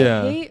facts. Yeah.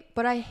 Yeah.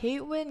 I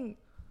hate when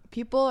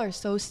people are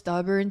so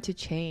stubborn to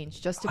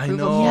change just to I prove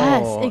a know. point.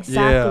 Yes, Oh,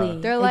 exactly.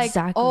 yeah. They're like,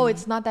 exactly. oh,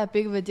 it's not that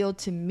big of a deal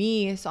to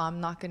me, so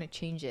I'm not gonna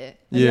change it.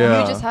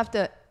 Yeah. You just have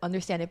to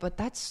understand it, but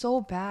that's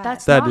so bad.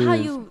 That's That not how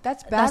is. you.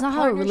 That's bad That's not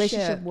how a partnership.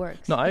 relationship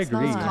works. No, I It's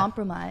agree. It's not.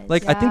 compromise.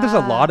 Like I think there's a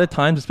Yeah. lot of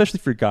times, especially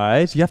for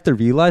guys, you have to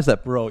realize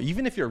that, bro,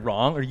 even if you're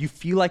wrong or you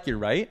feel like you're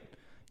right,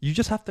 you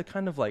just have to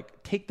kind of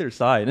like take their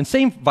side. And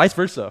same vice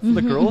versa. For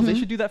the girls, they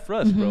should do that for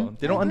us, bro.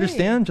 They don't agree.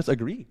 understand, just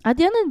agree. At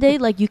the end of the day,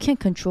 like you can't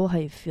control how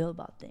you feel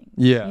about things.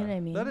 Yeah. You know what I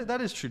mean? That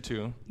is true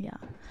too. Yeah.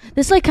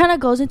 This like kind of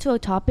goes into a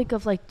topic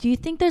of like, do you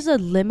think there's a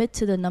limit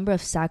to the number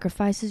of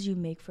sacrifices you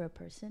make for a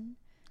person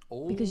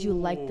because you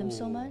like them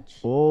so much?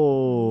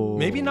 Oh,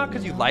 Maybe not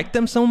because you like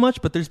them so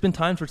much, but there's been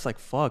times where it's like,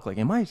 fuck, like,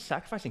 am I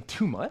sacrificing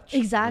too much?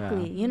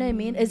 Exactly. Yeah. You know what I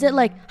mean? Is it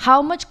like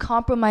how much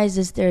compromise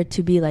is there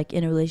to be like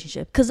in a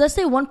relationship? Because let's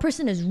say one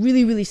person is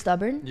really, really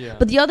stubborn, Yeah.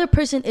 but the other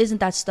person isn't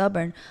that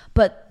stubborn,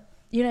 but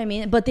you know what I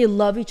mean? But they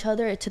love each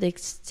other to the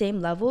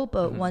same level,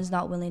 but one's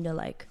not willing to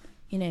like,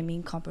 you know what I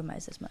mean,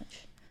 compromise as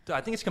much. Dude,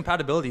 I think it's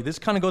compatibility. This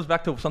kind of goes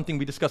back to something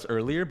we discussed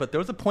earlier, but there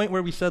was a point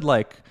where we said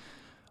like,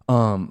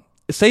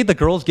 say the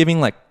girl's giving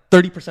like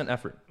 30%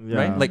 effort, Yeah.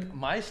 right? Like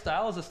my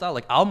style is a style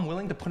like I'm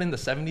willing to put in the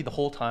 70 the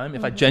whole time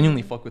if I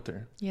genuinely fuck with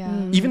her, Yeah.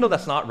 even though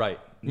that's not right.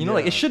 You know,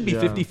 like it should be Yeah.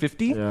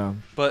 50-50. Yeah.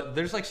 But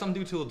there's like some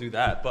dudes who will do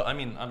that. But I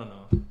mean, I don't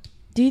know.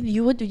 Do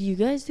you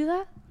guys do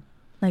that?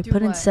 Like Do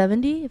put in what?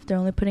 70 if they're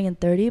only putting in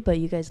 30, but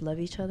you guys love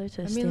each other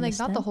to I stay mean, in like,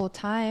 not the extent? whole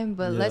time,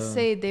 but let's Yeah.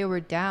 say they were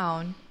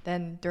down,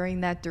 then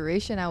during that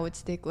duration, I would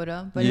stick with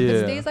them. But if it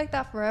Yeah. stays like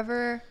that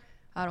forever,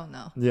 I don't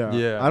know. Yeah.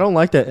 Yeah. I don't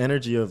like that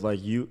energy of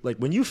like you, like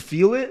when you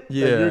feel it that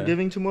Yeah. you're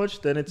giving too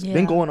much, then it's Yeah.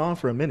 been going on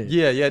for a minute.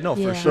 Yeah, no,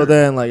 Yeah. for So sure.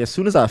 then, like, as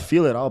soon as I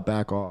feel it, I'll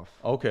back off.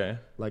 Okay.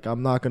 Like,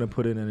 I'm not going to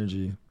put in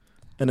energy.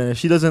 And then if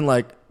she doesn't,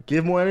 like,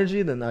 give more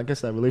energy, then I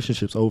guess that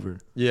relationship's over.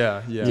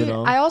 Yeah. You Dude,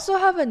 know? I also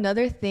have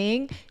another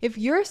thing. If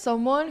you're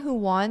someone who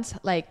wants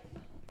like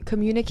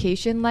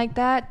communication like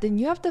that, then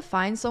you have to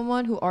find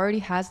someone who already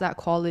has that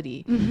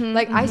quality.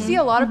 Like I see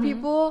a lot of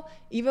people,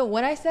 even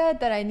when I said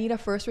that I need a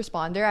first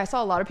responder, I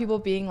saw a lot of people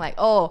being like,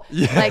 "Oh,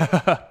 like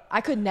I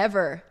could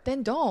never."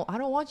 Then don't. I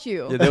don't want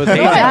you. Yeah, there was You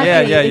know what I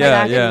hating. mean?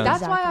 Yeah.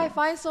 That's why I Exactly.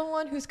 find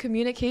someone whose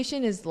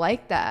communication is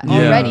like that Yeah.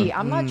 already.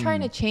 I'm not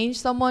trying to change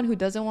someone who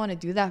doesn't want to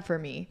do that for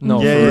me.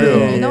 No, Yeah, for yeah, real.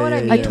 yeah, You know what I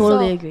yeah, mean? I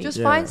totally So agree. Just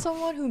Yeah. find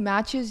someone who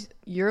matches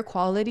your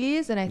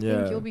qualities, and I think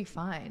Yeah. you'll be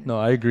fine. No,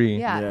 I agree.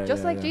 Yeah, Yeah,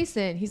 just yeah, like yeah.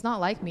 Jason, he's not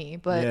like me,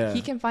 but Yeah.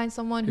 he can find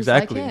someone who's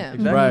Exactly, like him.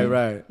 exactly.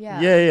 Right.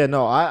 Yeah. Yeah.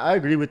 No, I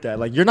agree with that.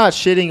 Like, you're not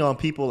shitting on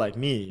people like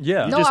me.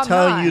 Yeah. You're No, just I'm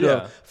telling not. you to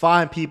Yeah.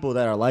 find people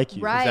that are like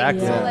you. Right.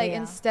 Exactly. So Yeah. like Yeah.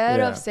 instead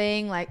Yeah. of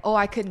saying like, "Oh,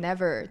 I could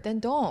never," then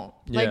don't.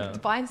 Yeah.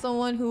 Like find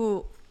someone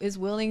who is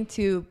willing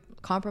to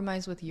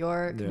compromise with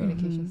your Yeah.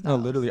 communication No, style.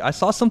 literally. I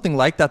saw something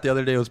like that the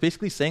other day. It was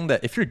basically saying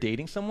that if you're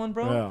dating someone,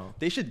 bro, Yeah.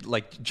 they should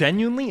like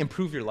genuinely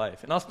improve your life.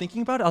 And I was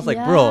thinking about it. I was like,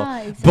 Yeah, bro,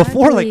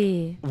 before like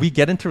exactly. we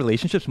get into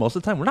relationships, most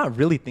of the time we're not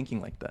really thinking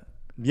like that.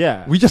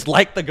 Yeah. We just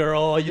like the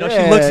girl. You know,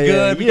 Yeah, she looks yeah,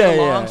 good. We get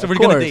along, so of we're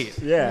gonna course. date.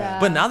 Yeah. Yeah.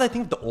 But now that I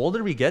think the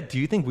older we get, do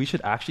you think we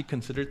should actually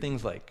consider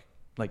things like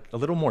a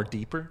little more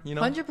deeper? You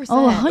know, 100%.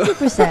 Oh,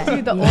 100%.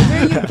 Dude, the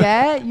older you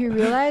get, you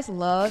realize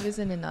love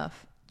isn't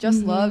enough.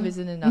 Just love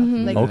isn't enough.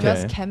 Like Okay.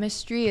 just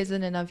chemistry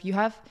isn't enough. You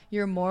have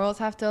your morals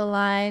have to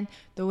align.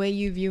 The way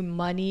you view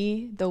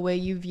money, the way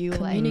you view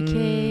Communicate.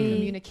 do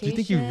communication. you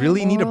think you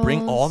really need to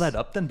bring all morals. that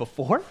up then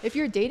before? If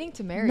you're dating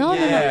to marry, No, no,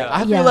 no. Yeah.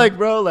 I Yeah. feel like,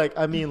 bro, like,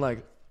 I mean,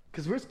 like,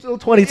 because we're still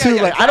 22.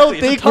 Yeah, like, I don't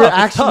exactly. think It's we're tough, it's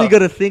actually tough.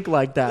 gonna think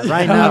like that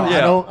right now. Yeah.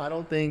 I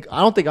don't think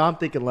I'm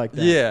thinking like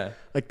that. Yeah,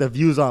 Like the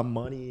views on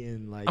money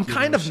and like. I'm you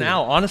kind know, of shit.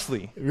 now,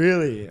 honestly.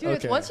 Really? Dude,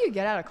 it's once you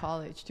get out of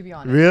college, to be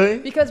honest. Really?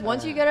 Because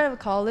once you get out of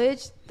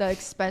college, the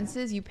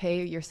expenses you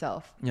pay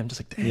yourself. Yeah, I'm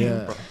just like, damn,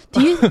 Yeah.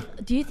 bro.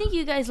 Do you think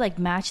you guys like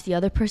match the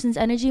other person's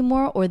energy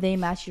more, or they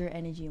match your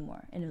energy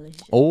more in a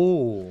relationship?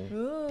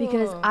 Oh,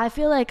 Because I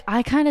feel like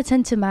I kind of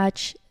tend to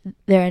match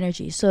their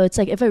energy. So it's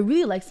like if I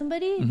really like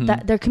somebody,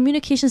 that their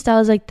communication style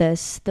is like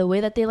this, the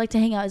way that they like to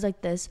hang out is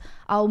like this,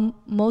 I'll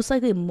most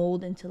likely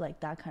mold into like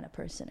that kind of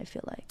person. I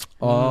feel like,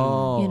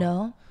 oh, you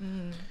know,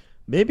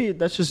 Maybe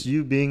that's just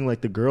you being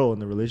like the girl in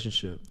the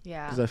relationship.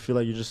 Yeah. Because I feel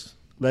like you're just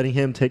letting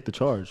him take the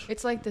charge.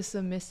 It's like the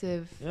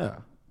submissive. Yeah.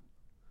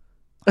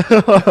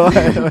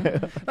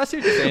 I see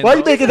what you're saying. Why are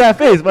you though. making that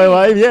face?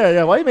 Why?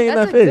 Yeah. Why are you making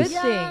That's that a good face?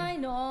 yeah, thing. I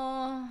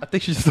know. I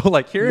think she's still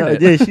like hearing No,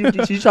 it.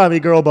 yeah, she's trying to be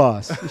girl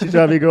boss. She's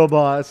trying to be girl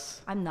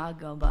boss. I'm not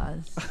girl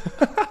boss.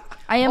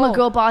 I am a Oh.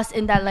 girl boss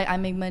in that like I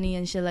make money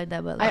and shit like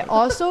that. But I like,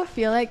 also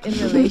feel like in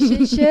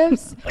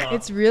relationships,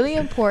 it's really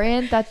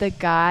important that the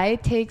guy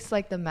takes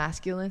like the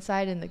masculine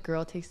side and the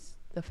girl takes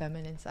the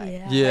feminine side.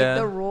 Yeah. Yeah.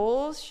 Like the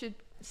roles should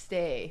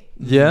stay.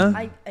 Yeah.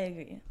 I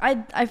agree.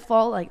 I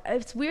fall like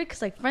it's weird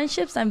because like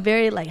friendships I'm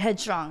very like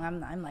headstrong.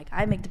 I'm like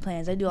I make the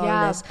plans. I do all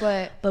Yeah, of this.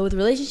 but But with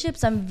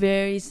relationships I'm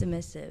very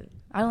submissive.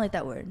 I don't like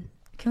that word.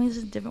 Can we use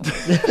a different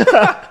word?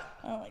 I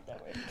don't like that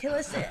word. Okay,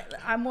 let's say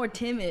I'm more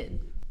timid.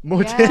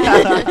 More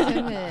yeah, you're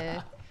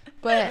timid.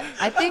 But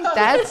I think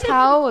that's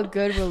how a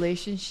good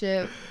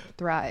relationship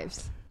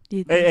thrives. Do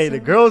you think Hey, so? the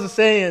girls are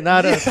saying it,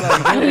 not us.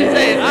 Like,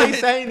 I ain't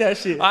saying that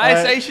shit. I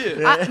alright? say shit.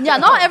 Yeah,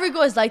 not every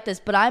girl is like this,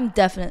 but I'm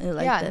definitely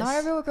like yeah, this. not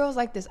every girl's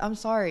like this. I'm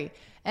sorry.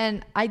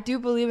 And I do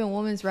believe in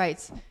women's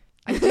rights.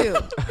 I do.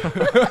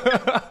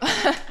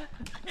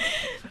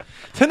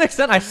 To an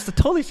extent, I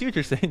totally see what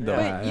you're saying though.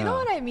 Yeah. But you know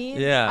what I mean?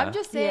 Yeah. I'm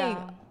just saying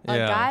Yeah. a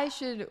Yeah. guy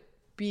should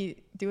be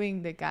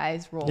doing the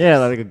guy's role. Yeah,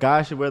 like a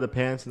guy should wear the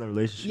pants in the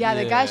relationship. Yeah,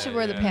 the guy Yeah, should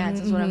wear the yeah.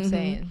 pants is what I'm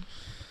saying.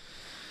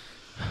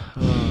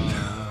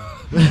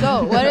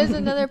 So, what is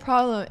another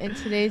problem in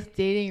today's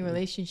dating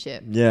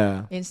relationship?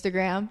 Yeah.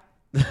 Instagram.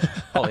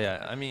 Oh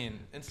yeah, I mean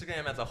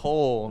Instagram as a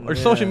whole or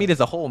Yeah. social media as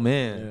a whole,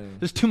 man. Yeah.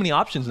 There's too many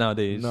options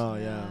nowadays. No,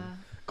 yeah.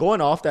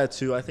 Going off that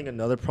too, I think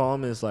another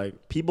problem is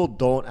like people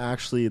don't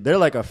actually. They're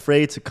like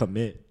afraid to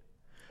commit.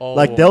 Oh,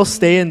 Like they'll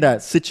stay in that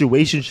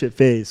situationship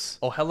phase.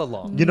 oh hella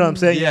long. You know what I'm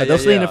saying? Yeah, they'll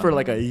yeah, stay in yeah. it for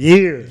like a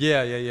year.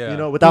 Yeah, yeah, yeah. You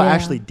know, without Yeah.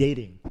 actually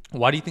dating.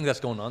 Why do you think that's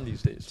going on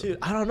these days? Dude,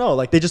 I don't know.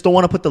 Like they just don't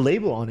want to put the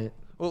label on it.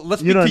 Well,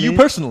 let's You speak know to what I you mean?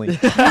 personally.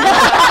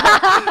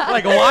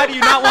 Like, why do you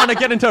not want to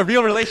get into a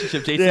real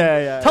relationship, Jason? Yeah,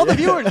 yeah, Tell the yeah.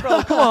 viewers,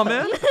 bro. Come on,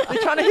 man. They're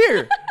trying to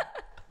hear.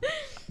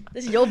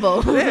 This is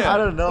Yobo. Yeah. I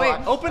don't know. Wait,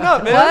 Open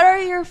up, man. What are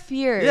your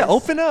fears? Yeah,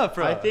 open up,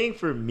 bro. I think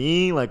for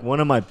me, like one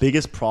of my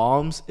biggest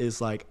problems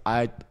is like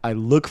I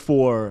look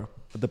for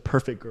the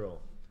perfect girl.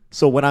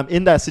 So when I'm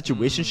in that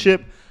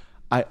situationship,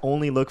 I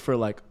only look for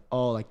like,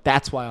 oh, like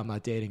that's why I'm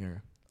not dating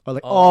her. Or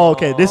like, oh,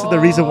 okay, this is the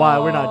reason why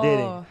we're not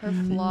dating. Her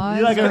flaws.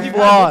 You like her Because you've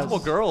flaws. had multiple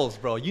girls,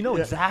 bro. You know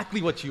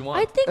exactly what you want.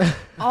 I think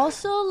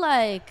also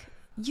like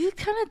you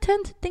kind of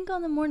tend to think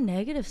on the more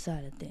negative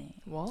side of things.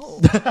 Whoa.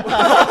 You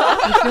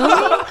feel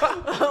me?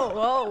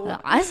 Whoa.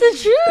 That's the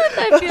truth.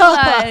 I feel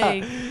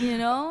like, you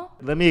know.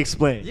 Let me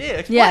explain. Yeah,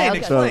 explain, Yeah, okay.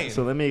 explain.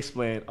 So let me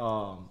explain.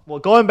 Well,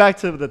 going back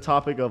to the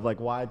topic of like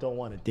why I don't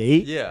want to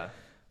date. Yeah.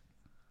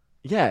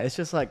 Yeah, it's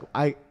just like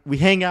we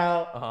hang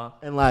out Uh-huh.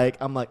 and like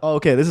I'm like, oh,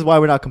 okay, this is why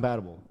we're not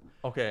compatible.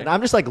 Okay. And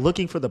I'm just like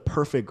looking for the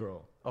perfect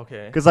girl.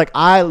 Okay. Because like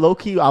I low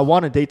key I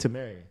want to date to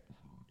marry.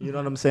 You know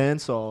what I'm saying?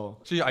 So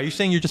So are you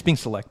saying you're just being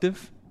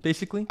selective,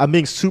 basically? I'm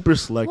being super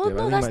selective.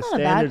 Well, no, I think that's my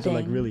not a bad standards are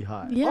like thing. really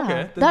high. Yeah,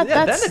 Okay. Then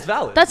that's it's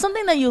valid. That's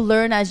something that you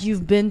learn as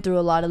you've been through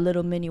a lot of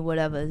little mini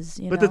whatevers.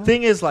 You But know? the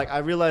thing is, like, I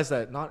realized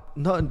that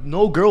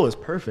no girl is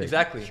perfect.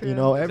 Exactly. You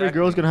know, every Exactly.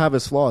 girl's gonna have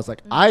its flaws.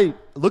 Like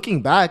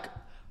looking back,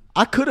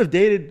 I could have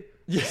dated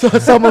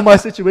some of my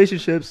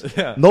situationships,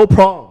 Yeah. no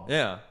problem.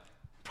 Yeah.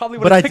 Probably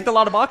But would I have ticked d- a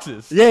lot of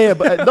boxes. Yeah,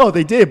 but no,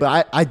 they did,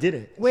 but I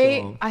didn't. Wait,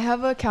 So, I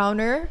have a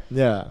counter.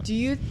 yeah. Do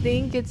you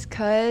think it's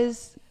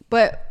because,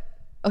 but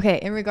okay,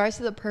 in regards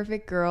to the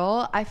perfect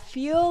girl, I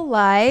feel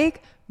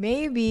like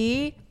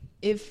maybe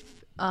if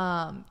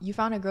you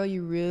found a girl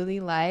you really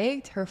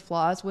liked, her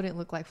flaws wouldn't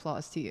look like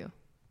flaws to you,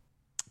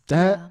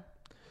 That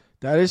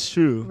is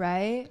true.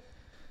 right?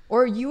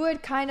 Or you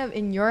would kind of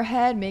in your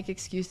head make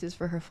excuses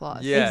for her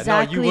flaws. Yeah,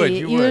 exactly. no,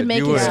 you would. make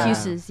you would.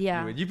 excuses.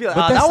 Yeah. You'd be like,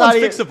 But that that's one's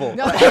not fixable.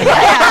 No,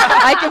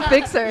 I can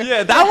fix her.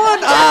 Yeah, that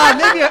one,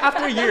 maybe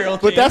after a year.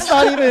 But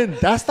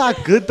that's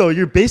not good though.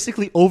 You're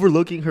basically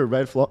overlooking her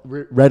red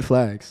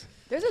flags.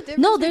 There's a difference.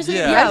 No, there's a Yeah,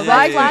 yeah, yeah,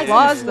 red yeah, flags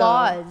yeah, and yeah.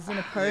 flaws in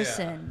a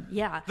person.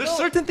 Yeah. There's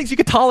certain things you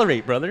could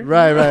tolerate, brother.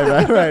 Right.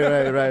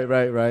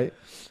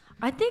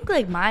 I think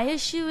like my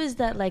issue is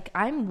that like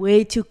I'm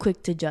way too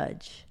quick to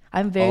judge.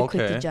 I'm very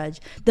quick Okay. to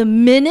judge. The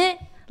minute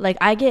like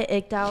I get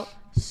icked out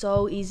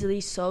so easily,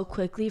 so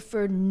quickly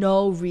for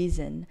no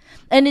reason.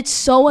 And it's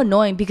so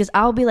annoying because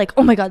I'll be like,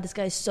 oh my God, this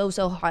guy's so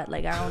hot.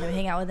 Like I want to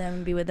hang out with him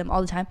and be with him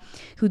all the time.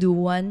 Who do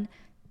one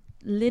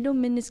little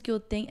minuscule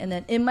thing and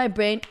then in my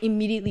brain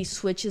immediately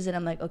switches and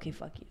I'm like, okay,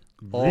 fuck you.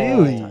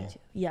 Really? Talk to you.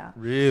 Yeah.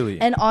 Really?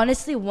 And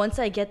honestly, once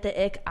I get the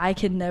ick, I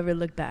can never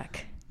look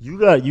back. You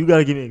got to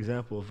give me an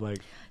example of like.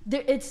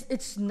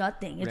 It's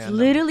nothing. It's Random.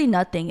 literally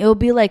nothing. It will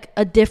be like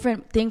a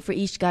different thing for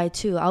each guy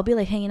too. I'll be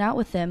like hanging out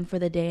with them for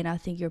the day, and I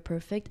think you're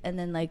perfect, and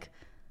then like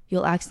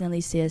you'll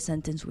accidentally say a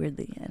sentence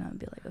weirdly, and I'll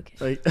be like,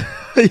 okay.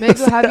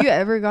 Mego, have you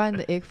ever gotten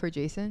the ick for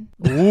Jason?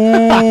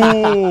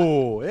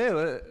 Ooh,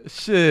 yeah,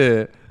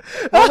 shit.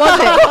 What was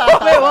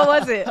it? Wait, what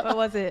was it? What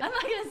was it? I'm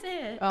not gonna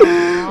say it.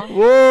 Aw.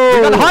 Whoa!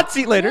 We got a hot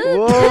seat later.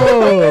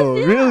 Whoa!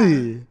 Yeah.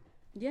 Really?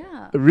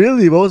 Yeah.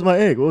 Really? What was my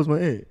egg?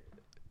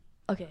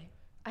 Okay.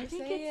 I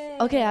think Say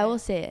it's it. okay. I will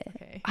say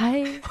it.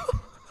 Okay.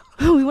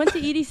 We went to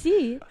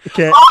EDC.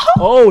 Okay.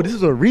 Oh, this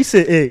is a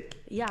recent egg.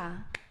 Yeah.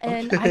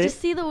 And I Okay. just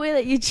see the way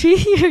that you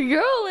treat your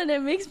girl, and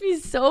it makes me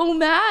so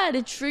mad.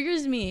 It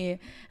triggers me. And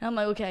I'm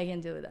like, okay, I can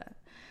deal with that.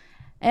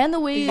 And the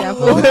way you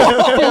Example.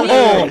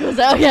 I was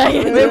like, okay, I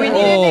can do Wait, we it.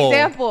 need an Oh.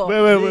 example.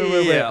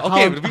 Wait. Yeah,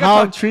 okay, we gotta How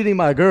I'm talk- treating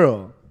my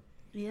girl?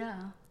 Yeah.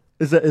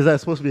 Is that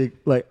supposed to be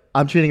like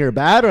I'm treating her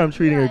bad or I'm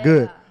treating her Yeah,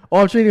 good? yeah. Oh,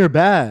 I'm treating her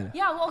bad.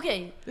 Yeah, well,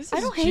 okay. This I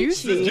is don't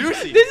juicy. hate you.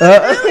 Juicy.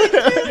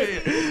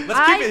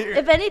 I, keep it here.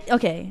 if any,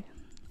 okay,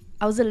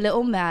 I was a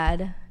little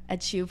mad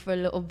at you for a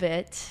little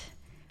bit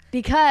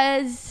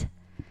because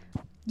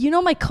you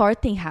know my car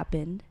thing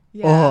happened.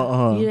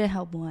 Yeah. You didn't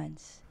help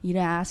once. You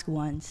didn't ask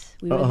once.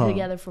 We were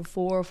together for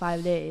 4 or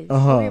 5 days.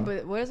 Okay,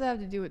 but what does that have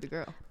to do with the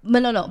girl? But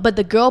no. But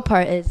the girl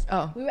part is,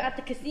 Oh. we were at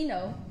the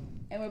casino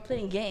and we're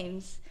playing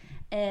games,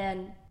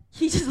 and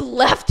he just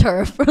left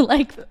her for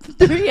like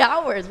 3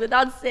 hours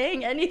without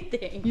saying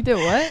anything. You did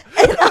what?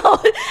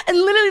 And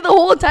literally the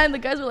whole time the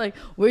guys were like,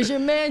 "Where's your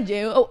man,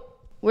 Jay? Oh,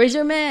 where's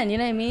your man?" You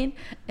know what I mean?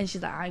 And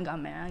she's like, "I ain't got a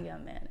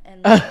man.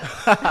 And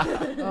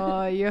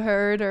Oh, you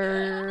heard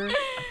her.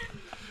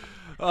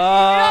 you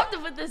have to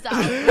put this out.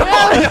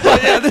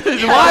 Yeah, this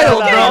is wild,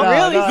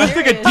 bro. no, This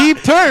took a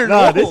deep turn.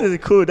 No, Whoa. this is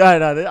cool.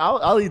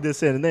 I'll leave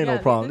this in. It ain't Yeah,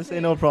 no problem. leave This this ain't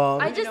in. no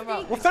problem. I just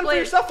think Well, fend for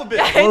yourself a bit.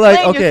 Well, like,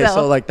 Explain okay, yourself.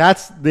 so like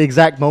that's the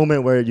exact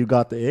moment where you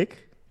got the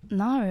ick.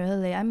 Not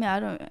really. I mean,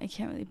 I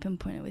can't really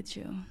pinpoint it with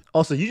you.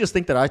 Also, you just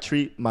think that I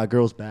treat my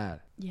girls bad.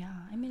 Yeah,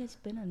 I mean, it's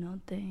been a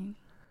known thing.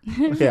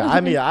 Okay,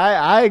 I mean,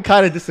 I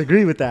kind of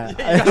disagree with that.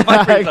 gotta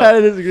fight for I yourself. kind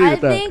of disagree I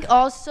with that. think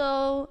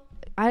also,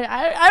 I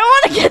don't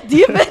want to get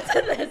deep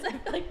into this. I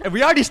feel like And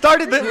we already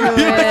started the. Yeah.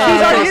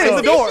 He's already in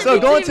the door. So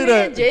going to between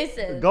me and the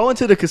Jason. going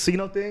to the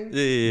casino thing,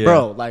 Yeah.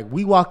 bro. Like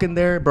we walk in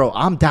there, bro.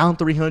 I'm down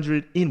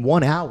 300 in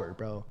 1 hour,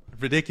 bro,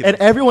 Ridiculous.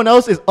 and everyone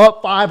else is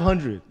up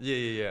 500.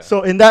 Yeah.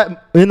 So in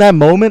that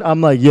moment,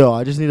 I'm like, yo,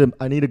 I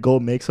need to go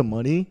make some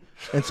money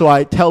And so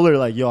I tell her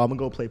like, yo, I'm gonna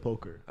go play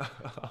poker.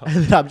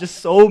 And then I'm just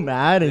so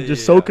mad and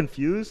just so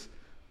confused.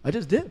 I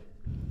just did.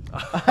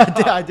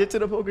 I did to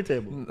the poker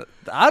table.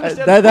 I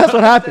understand. That's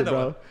what happened,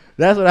 bro.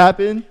 That's what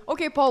happened.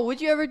 Okay, Paul,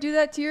 would you ever do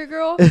that to your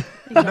girl?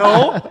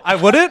 No, I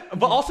wouldn't.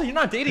 But also, you're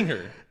not dating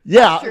her,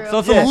 Yeah. true. so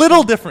it's Yeah. a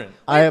little different.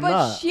 I am but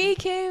not. she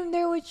came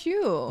there with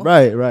you.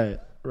 Right.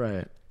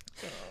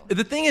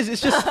 The thing is,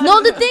 it's just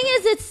No, the thing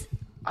is, it's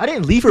I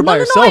didn't leave her no, by no, no,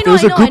 herself. I know, It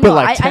was I a know, group I know. of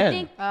like 10. I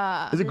think It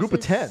was a this group of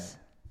is- 10.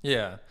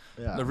 yeah.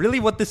 Yeah. No, really,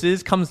 what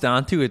this comes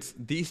down to, it's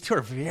these two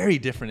are very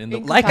different.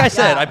 And like Incompa- I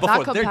said, yeah,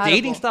 before, not their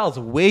dating compatible. style is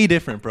way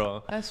different,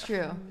 bro. That's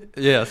true.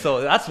 Yeah,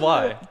 so that's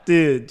why.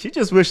 Dude, she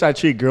just wished I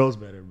treat girls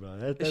better, bro.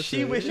 That's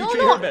She it. wished you No,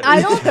 treated no, her better.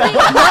 I don't think.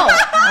 No.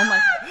 Oh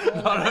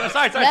my.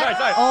 sorry.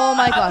 Oh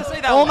my I have god. to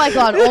say that Oh one. my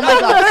god. Oh my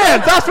god.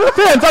 Fans, that's for the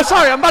fans. I'm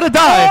sorry, I'm about to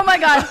die. Oh my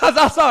god.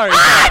 I'm sorry.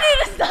 I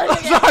need to stop.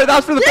 Okay. Sorry,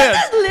 that's for the This fans.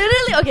 is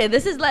literally okay.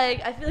 This is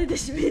like I feel like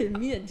this should be a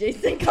me and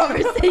Jason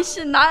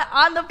conversation, not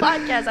on the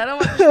podcast. I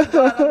don't want this to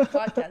go on the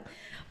podcast.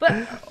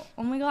 But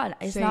oh my god,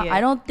 it's Say not. it. I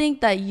don't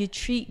think that you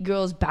treat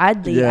girls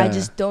badly. Yeah. I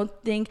just don't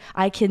think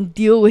I can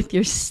deal with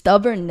your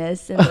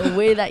stubbornness and the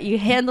way that you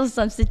handle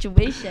some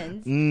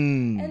situations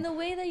and the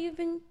way that you've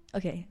been.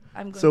 Okay,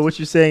 I'm going. So to, what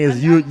you're saying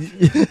is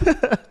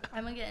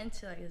I'm gonna get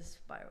into like a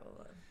spiral.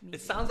 Of me.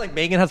 It sounds like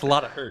Megan has a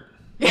lot of hurt.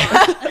 I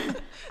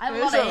have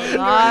There's a a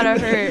lot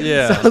of hurt.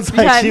 Yeah. sounds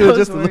like Behind she was those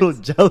just a little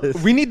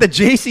jealous. We need the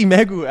JC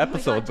Megu Oh my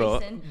episode, God, bro.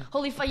 Jason.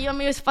 Holy fuck, you want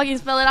me to fucking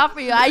spell it out for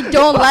you? I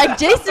don't like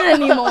Jason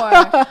anymore.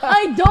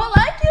 I don't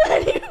like you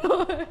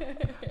anymore.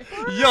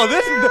 Yo,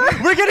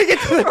 we're gonna get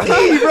to the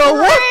tea, bro.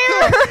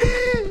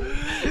 What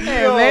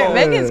Hey, Yo.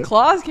 Megan's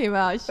claws came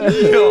out. She,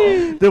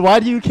 Yo. Then why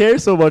do you care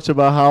so much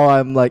about how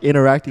I'm like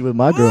interacting with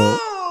my girl?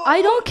 I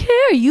don't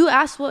care. You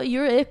asked what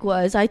your ick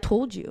was. I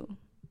told you.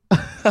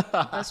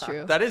 that's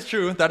true. That is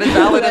true. That is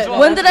valid as well.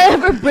 When did I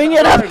ever bring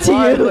it up to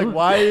Why, you? like,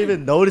 why are you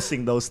even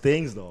noticing those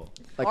things though?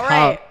 Like All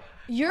how? right.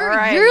 You're All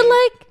right. you're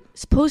like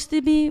supposed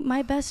to be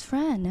my best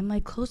friend and my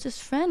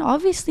closest friend.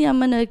 Obviously, I'm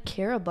gonna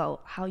care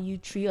about how you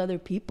treat other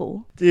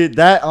people. Dude,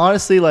 that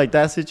honestly, like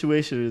that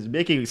situation is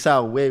making it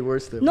sound way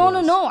worse than. No, it no,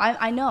 was. no.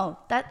 I know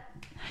that.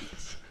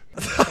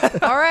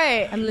 All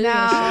right. I'm literally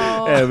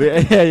now,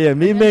 Yeah.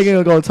 Me and Megan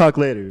are gonna talk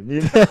later.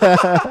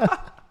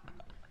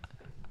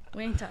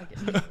 We ain't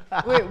talking.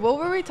 wait, what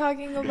were we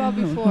talking about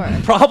before?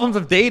 Problems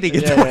of dating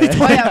in Yeah.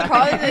 2020. Oh yeah,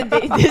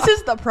 probably this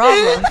is the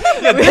problem.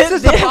 Yeah, this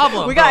is the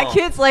problem. We got bro.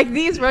 kids like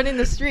these running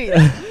the streets.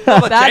 No,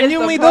 but That is the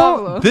genuinely though,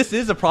 problem. this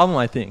is a problem.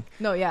 I think.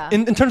 No, yeah.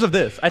 In terms of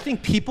this, I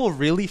think people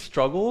really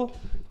struggle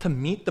to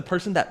meet the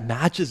person that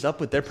matches up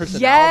with their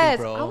personality, Yes,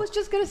 bro. I was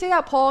just gonna say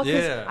that, Paul. 'Cause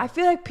Yeah. I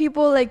feel like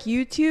people like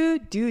you two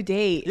do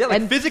date. Yeah, like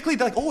and, physically,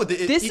 they're like, oh,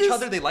 this each is-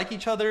 other, they like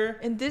each other.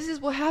 and this is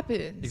what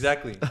happens.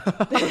 Exactly.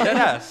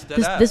 Deadass.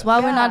 This why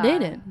we're not Yeah.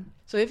 dating.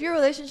 So if your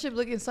relationship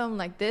looking something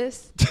like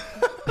this,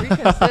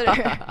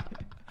 reconsider.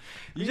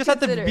 You just have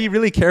to Reconsider. be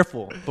really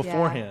careful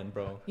beforehand,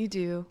 bro. You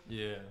do.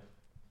 Yeah.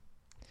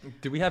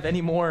 Do we have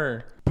any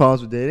more?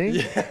 Problems with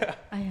dating?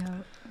 I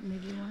have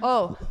maybe one.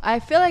 Oh, I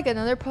feel like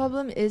another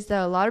problem is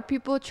that a lot of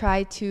people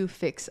try to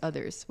fix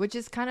others, which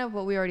is kind of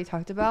what we already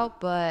talked about.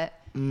 But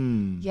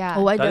yeah,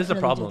 Oh, I That is a definitely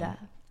problem. do that.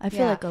 I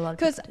feel like a lot of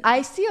because people do.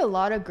 I see a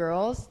lot of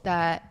girls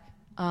that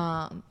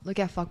look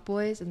at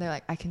fuckboys and they're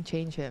like, I can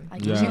change him. I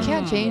Yeah. You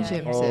can't change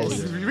him, Oh,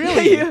 sis. yeah.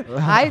 Really?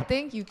 I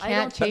think you I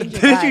can't don't- change a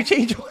Did guy. you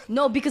change one?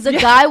 No, because a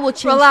guy will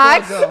change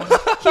Relax. for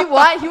a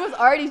girl. He was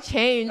already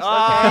changed. Okay.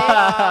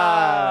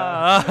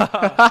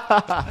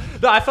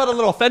 No, I felt a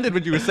little offended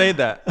when you were saying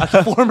that. As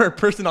a former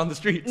person on the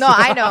streets. No,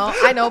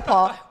 I know,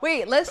 Paul.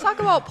 Wait, let's talk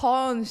about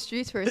Paul on the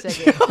streets for a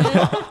second.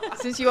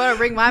 Since you want to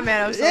bring my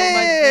man up so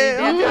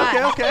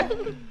much.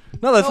 Okay.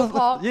 No, that's No,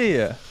 Paul.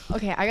 yeah.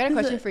 Okay, I got a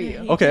question for you.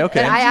 Okay.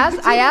 And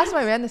I asked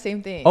my man the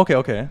same thing.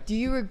 Okay. Do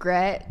you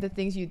regret the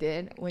things you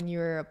did when you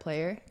were a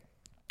player?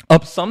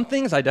 Some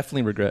things I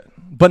definitely regret,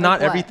 but Like not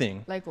what?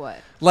 everything. Like what?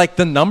 Like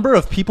the number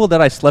of people that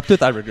I slept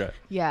with, I regret.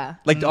 Yeah.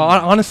 Like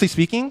honestly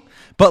speaking,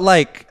 but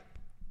like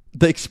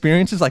the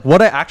experiences, like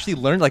what I actually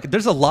learned, like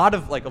there's a lot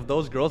of like of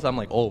those girls. I'm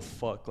like, oh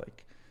fuck,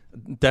 like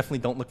definitely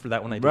don't look for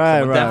that when I date Right,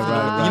 someone. right, Definitely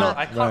right, don't. You know, right,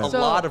 I caught right. a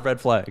lot of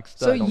red flags. that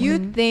So I don't you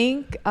like.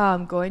 think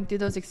going through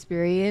those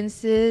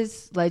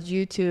experiences led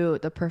you to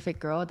the perfect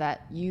girl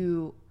that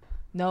you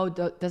know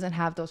doesn't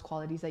have those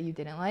qualities that you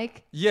didn't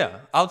like? Yeah,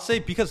 I would say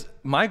because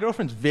my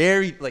girlfriend's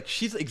very like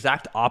she's the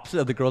exact opposite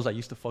of the girls I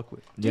used to fuck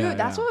with. Dude,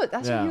 that's what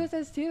he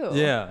says too.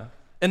 Yeah,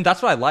 and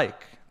that's what I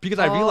like because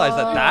I realized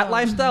that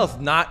lifestyle is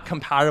not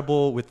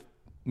compatible with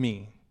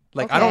me.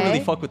 Like I don't really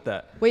Okay. fuck with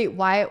that. Wait,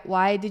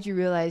 why did you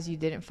realize you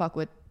didn't fuck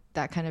with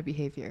that kind of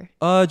behavior?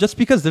 Just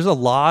because there's a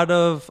lot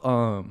of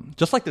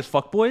just like there's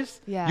fuck boys.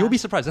 Yeah. You'll be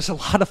surprised. There's a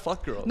lot of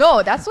fuck girls.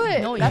 No, that's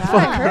what No, that's yeah.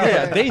 what I heard.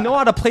 Yeah, they know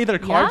how to play their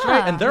cards Yeah.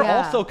 right, and they're Yeah.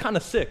 also kind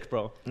of sick,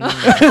 bro.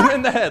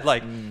 In the head,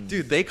 like,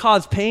 dude, they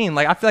cause pain.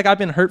 Like, I feel like I've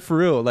been hurt for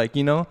real, like,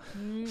 you know.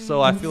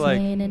 So I feel like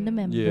Insane in the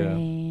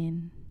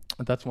membrane.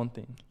 that's one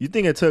thing. You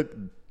think it took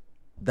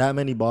that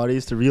many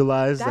bodies to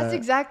realize That's that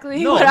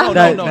exactly No, what no, I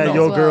that, no, that no.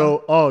 your as well.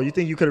 girl? Oh, you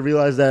think you could have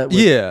realized that? with-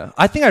 Yeah,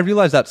 I think I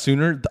realized that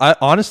sooner. I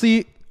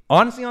honestly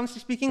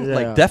speaking, Yeah.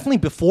 like definitely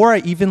before I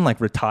even like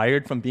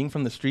retired from being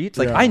from the streets,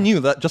 like Yeah. I knew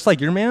that just like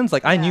your man's,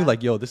 like I knew Yeah.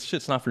 like, yo, this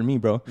shit's not for me,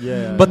 bro.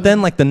 Yeah. But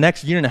then like the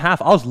next year and a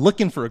half, I was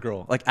looking for a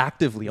girl, like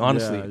actively,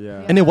 honestly.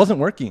 yeah. And it wasn't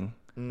working.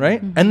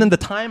 Right? And then the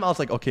time I was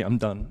like, okay, I'm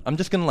done. I'm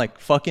just gonna like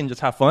fucking just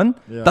have fun.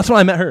 Yeah. That's when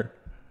I met her.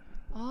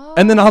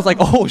 And then I was like,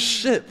 oh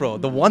shit, bro.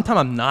 The one time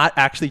I'm not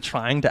actually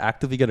trying to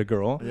actively get a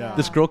girl, Yeah.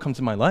 this girl comes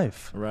in my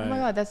life. Right. Oh my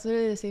god, that's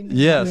literally the same thing.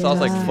 Yeah, so I was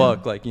like, Yeah.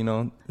 fuck, like, you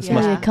know, this Yeah.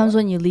 must It comes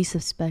when you least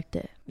expect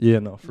it. Yeah,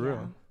 no, for Yeah.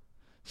 real.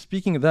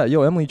 Speaking of that,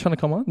 yo, Emily, you trying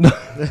to come on?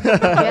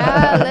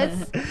 Yeah,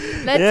 let's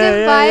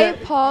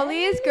invite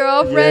Polly's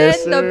girlfriend,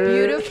 Yes, the sir.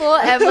 beautiful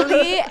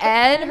Emily,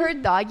 and her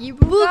doggy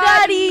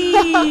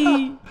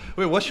Bugatti.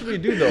 Wait, what should we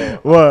do though?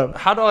 What?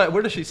 How do I?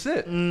 Where does she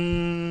sit?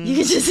 You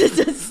can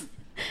just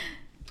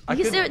I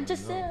you can could- sit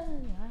just sit.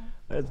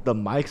 The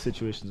mic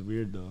situation's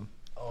weird though.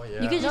 Oh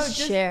yeah. You can No, just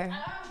just- share.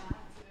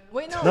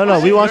 Wait, No,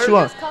 we want you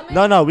on. Just come in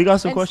No, we got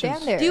some and questions.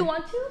 stand there. Do you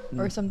want to?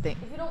 or something?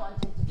 If you don't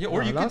want to. Yeah,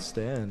 or you not could.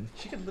 stand.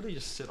 She could literally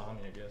just sit on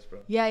me, I guess, bro.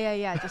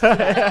 Yeah. Just do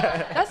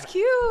that. That's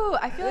cute.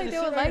 I feel like they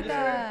would like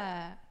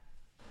that.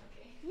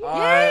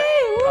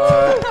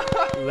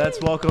 Let's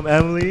welcome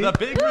Emily. The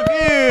big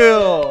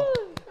reveal.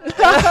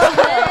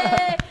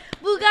 Hey,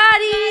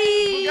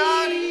 Bugatti.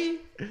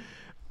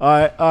 All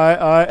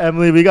right,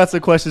 Emily. We got some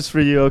questions for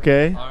you.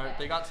 Okay. All right,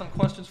 they got some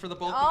questions for the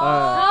both.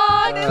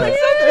 Oh, they look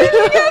so Alright.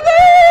 cute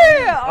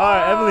together. All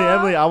right,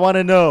 Emily. I want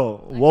to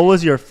know what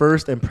was your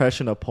first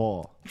impression of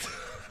Paul?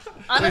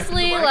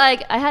 Honestly,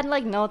 like I had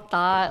like no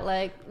thought.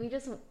 Like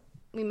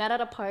we met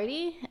at a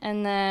party,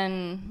 and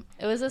then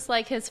it was just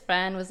like his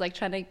friend was like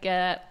trying to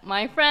get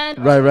my friend.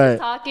 Right, We were right.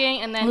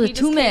 Talking, and then Oh, he the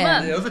just came two-man.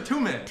 up. Yeah, it was a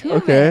two-man.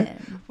 Okay.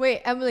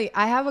 Wait, Emily,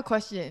 I have a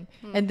question,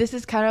 and this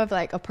is kind of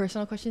like a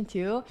personal question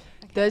too.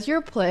 Does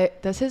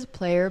his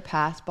player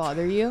pass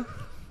bother you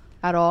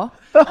at all?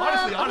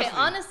 Okay,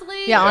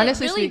 honestly, Yeah,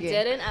 honestly it really speaking.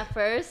 didn't at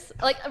first.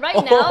 Like right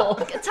now,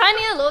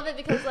 tiny a little bit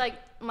because like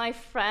my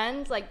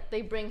friends like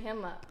they bring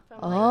him up. From,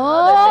 like,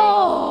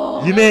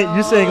 other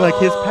You saying like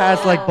his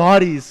past like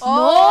bodies?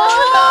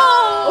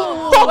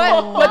 Oh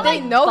no! But they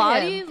things. know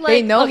Bodies, him. like,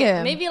 They know okay,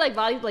 him. Maybe like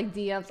bodies like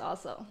DMs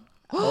also.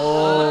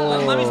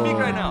 Let me speak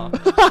right now.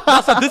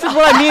 Also, this is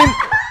what I mean.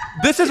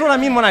 This is what I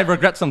mean when I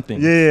regret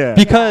something. Yeah.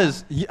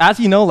 Because as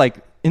you know, like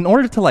in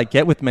order to like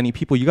get with many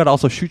people, you gotta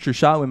also shoot your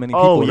shot with many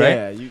Oh, people,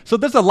 yeah, right? So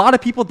there's a lot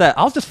of people that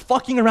I was just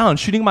fucking around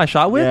shooting my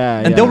shot with, Yeah,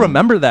 and yeah. they'll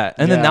remember that,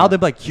 and then Yeah. now they're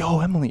like, "Yo,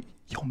 Emily,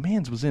 yo,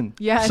 man's was in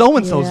Yeah. so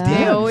and so's Yeah.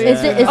 DMs."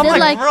 Is it I'm like,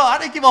 like bro, I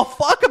didn't give a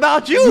fuck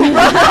about you,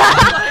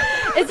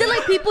 bro. is it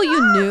like people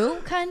you knew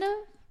kind of?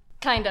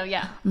 Kind of,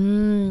 yeah.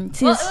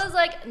 See, Well, it was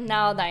like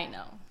now that I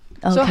know.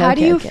 So how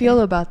do you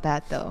feel about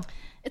that though?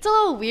 It's a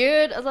little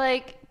weird.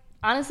 Like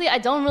honestly, I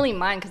don't really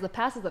mind because the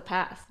past is the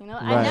past. You know,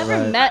 I Right, never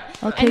right. met.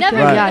 Okay, I never.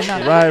 good. Right, Yeah,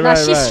 no. right, Nah, right,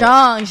 she's right.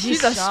 strong.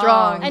 She's a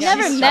strong. I Yeah,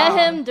 never she's met strong.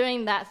 him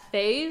during that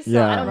phase, so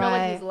Yeah. I don't know what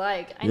Right. he's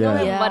like. I Yeah. know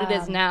him Yeah. what it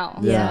is now.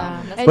 Yeah.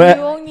 Yeah, That's and But-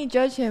 you only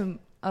judge him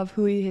of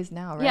who he is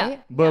now, right? Yeah.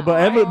 But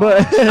Emily,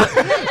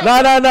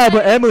 no.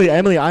 But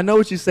Emily, I know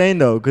what you're saying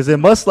though, because it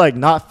must like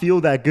not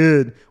feel that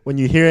good when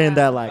you're hearing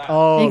that like,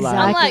 oh, I'm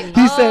like like,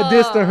 he said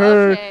this to oh,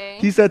 her, okay.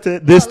 he said to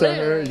this to her,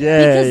 literally.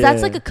 yeah, Because that's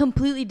yeah. like a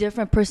completely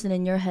different person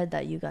in your head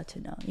that you got to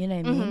know. You know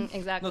what I mean?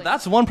 Exactly. No,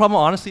 that's one problem,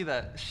 honestly,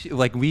 that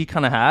like we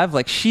kind of have.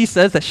 Like she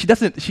says that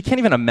she can't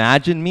even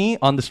imagine me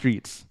on the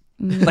streets.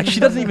 Like she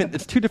doesn't even.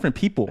 It's two different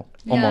people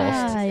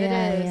almost. Yeah, It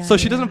yeah, is. yeah. So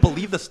she doesn't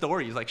believe the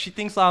stories. Like she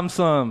thinks I'm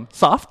some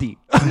softie.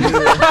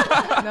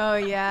 No,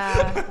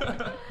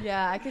 yeah,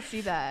 yeah, I could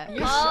see that.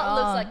 You're Paul strong.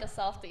 looks like a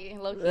softie,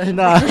 low key.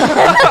 Nah.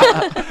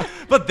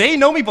 But they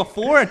know me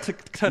before and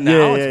to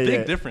now. It's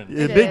big difference.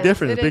 Yeah, It big is.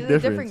 difference. It Big is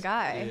difference. a different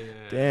guy.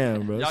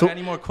 Damn, bro. Y'all So, got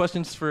any more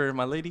questions for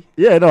my lady?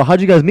 yeah, no.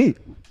 How'd you guys meet?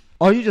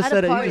 Oh, you just At a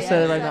said it. You party, just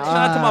said it right yeah. now.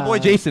 Shout out to my boy Ah.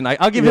 Jason.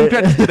 I'll give him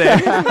credit today.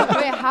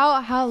 Wait,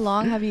 how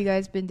long have you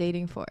guys been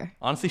dating for?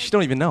 Honestly, she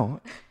don't even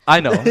know. I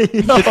know. It's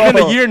been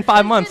a year and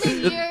 5 months. It's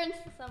been a year and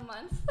some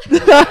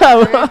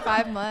months.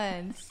 5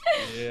 months.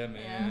 Yeah,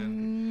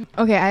 man.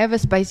 Okay, I have a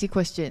spicy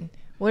question.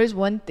 What is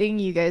one thing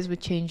you guys would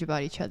change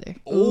about each other?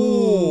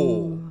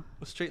 Oh,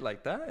 straight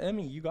like that.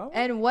 Emmy, you got one?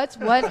 And what's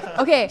one?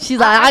 Okay, She's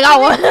like, I got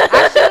one.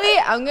 actually,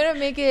 I'm gonna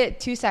make it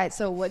two sides.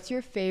 So, what's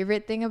your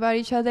favorite thing about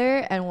each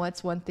other, and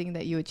what's one thing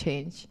that you would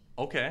change?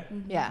 Okay.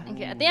 Yeah.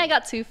 Okay, I think I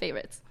got two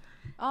favorites.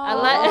 I Oh.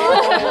 like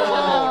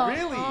Oh,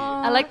 really?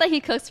 I like that he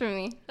cooks for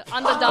me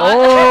on the dot.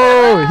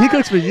 Oh, he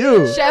cooks for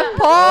you. Chef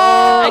Paul.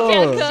 I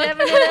can't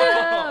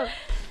cook.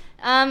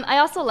 I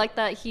also like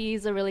that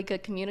he's a really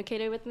good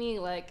communicator with me.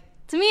 Like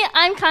to me,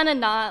 I'm kind of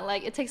not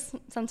like it takes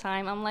some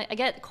time. I'm like I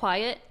get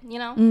quiet, you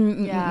know.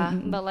 Yeah.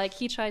 But like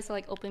he tries to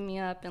like open me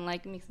up and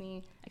like makes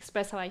me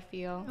express how I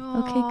feel.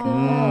 Okay,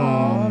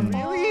 good.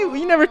 Really?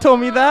 You never told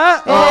me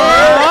that.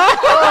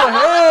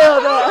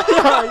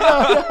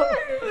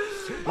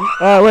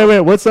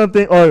 Wait. What's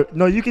something? Or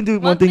no, you can do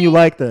one thing you thing-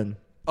 like then.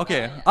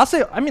 Okay, I'll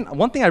say. I mean,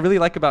 one thing I really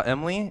like about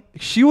Emily,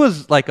 she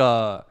was like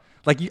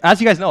Like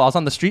as you guys know, I was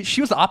on the street.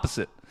 She was the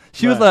opposite.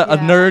 She was Right. a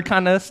nerd,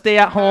 kind of stay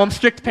at home,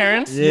 strict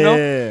parents. You know.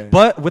 Yeah.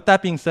 But with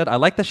that being said, I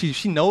like that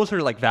she knows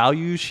her like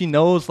values. She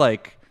knows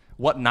like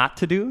what not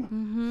to do.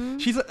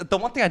 She's the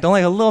one thing I don't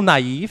like, a little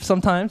naive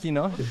sometimes. You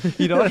know,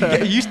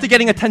 get used to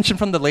getting attention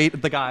from the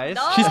guys.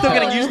 No. She's still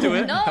getting used to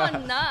it. No,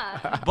 I'm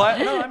not. But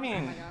no, I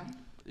mean,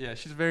 yeah,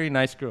 she's a very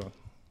nice girl.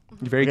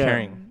 Very Yeah.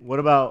 caring. What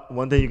about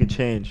one thing you can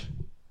change?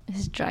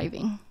 It's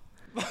driving.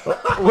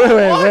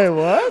 Wait,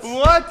 what?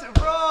 What,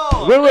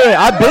 bro? Wait.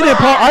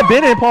 I've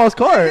been in Paul's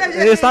car.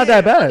 It's not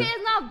that bad. Okay,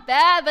 it's not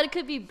bad, but it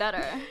could be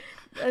better.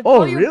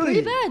 Oh, You're really?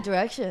 pretty bad at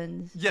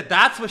directions. Yeah,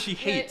 that's what she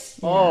hates.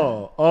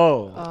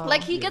 Oh.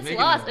 Like he gets Megan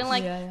lost, knows. and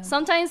like Yeah, yeah.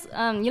 sometimes,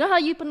 you know how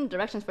you put in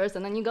directions first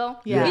and then you go.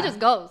 Yeah. He just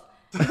goes.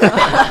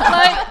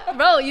 Like,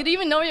 bro, you didn't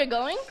even know where you're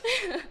going.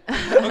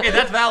 Okay,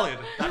 that's valid.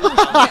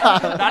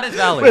 That is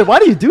valid. Wait, why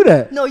do you do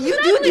that? No, you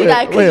do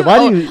that. 'cause wait, you- why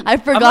do oh, you- I I'm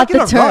forgot like in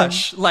the a term.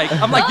 rush. Like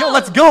I'm like, yo,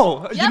 let's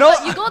go. Yeah, You know?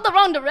 but you go the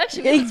wrong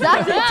direction.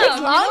 Exactly, it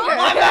takes longer.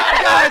 My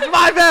bad, guys.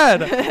 My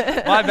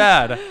bad. My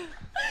bad.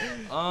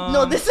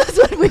 No, this is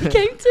when we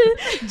came to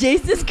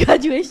Jason's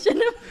graduation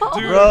in fall.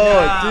 Dude. Bro,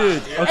 Yeah.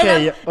 dude. And Okay,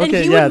 I'm- yeah, and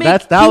okay, he yeah. would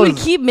make, That he was. would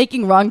keep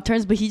making wrong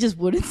turns, but he just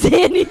wouldn't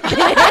say anything. He'd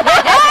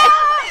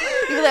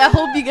be like, I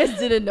hope you guys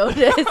didn't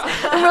notice.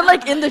 And we're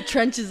like in the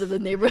trenches of the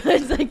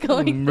neighborhoods, like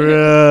going.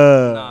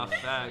 Bruh. Nah,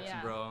 facts,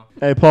 Yeah. bro.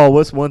 Hey, Paul,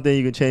 what's one thing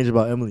you can change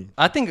about Emily?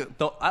 I think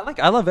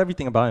I love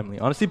everything about Emily,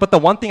 honestly. But the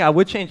one thing I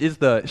would change is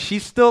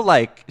she's still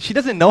like she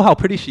doesn't know how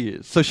pretty she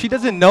is, so she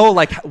doesn't know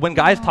like when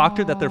guys talk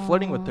to her that they're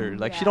flirting with her.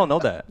 Like she don't know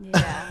that.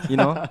 Yeah. You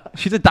know,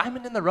 she's a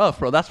diamond in the rough,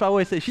 bro. That's what I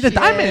always say. She's a She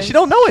diamond. is. She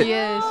don't know it. She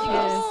is. She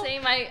is.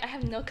 Same, I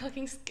have no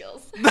cooking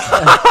skills.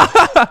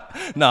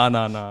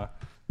 Nah.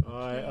 All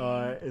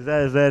right. Is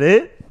that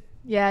it?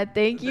 Yeah,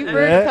 thank you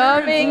for Yeah.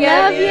 coming,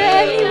 Love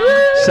Abby.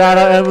 you. Shout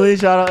out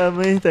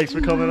Emily. Thanks for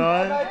coming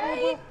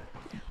on.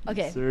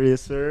 Okay,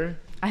 Serious, sir.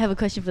 I have a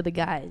question for the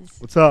guys.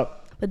 What's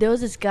up? But there was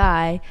this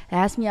guy that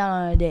asked me out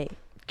on a date,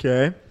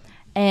 Okay.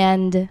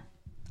 and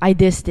I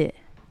dissed it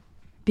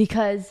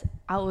because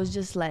I was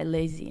just like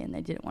lazy and I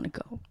didn't want to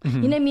go. You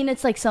know what I mean?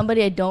 It's like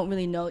somebody I don't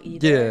really know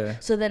either. Yeah.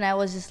 So then I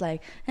was just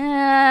like,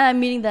 I'm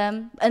meeting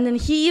them. And then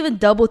he even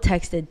double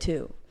texted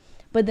too.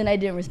 But then I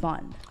didn't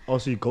respond. Oh,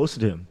 so you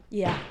ghosted him.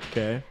 Yeah.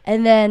 Okay.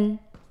 And then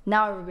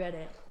now I regret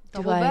it.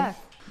 Double back.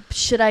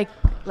 Should I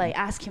like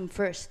ask him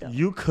first though?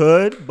 You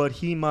could, but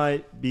he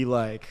might be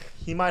like,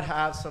 he might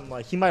have some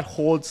like, he might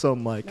hold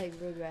some like, Like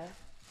regret.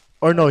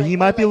 or no, like- he or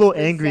might be a like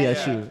little angry at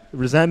resentment. you,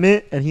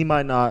 resentment, and he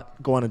might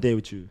not go on a date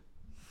with you.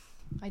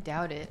 I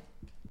doubt it.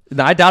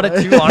 No, I doubt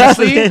it too,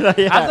 honestly. Yeah.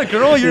 As a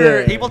girl,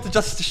 you're Yeah. able to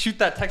just shoot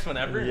that text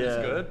whenever. It's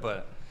Yeah. good,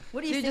 but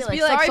What do you Dude, say? just Like,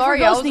 be like, sorry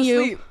sorry, I for was ghosting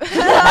you. asleep.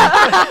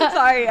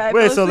 Sorry, I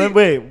Wait, fell so then asleep.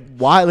 wait,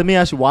 why? Let me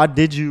ask you, why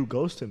did you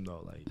ghost him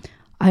though? Like,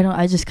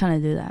 I just kind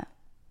of do that.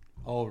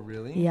 oh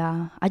really?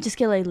 Yeah, I just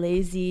get like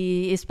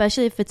lazy,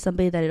 especially if it's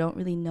somebody that I don't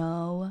really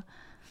know.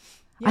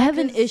 Yeah, I have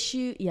an 'cause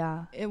issue.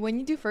 Yeah, when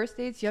you do first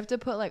dates, you have to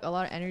put like a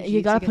lot of energy. you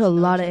to gotta get put a to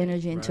know lot each of other.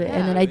 energy into Right. it,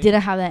 and then I Really?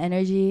 didn't have that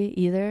energy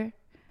either.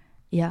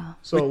 Yeah,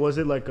 so was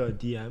it like a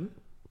DM?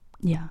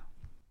 yeah.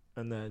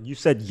 And then you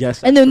said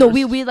yes. And at then no,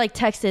 first? we like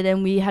texted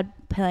and we had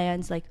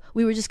plans. Like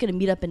we were just gonna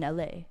meet up in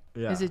LA.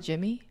 Yeah. Is it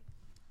Jimmy?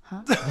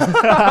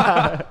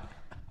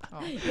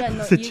 Yeah,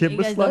 no, Is it you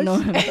Jimbo guys don't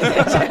know Slice?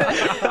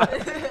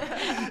 him.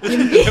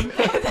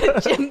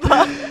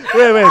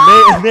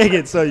 wait,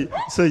 Megan. So you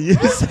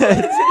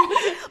said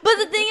But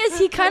the thing is,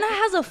 he kind of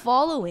has a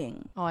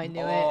following. Oh, I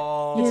knew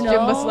Oh. You it. It's know?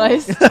 Jimbo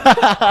Slice.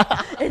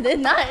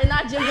 It's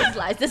not Jimbo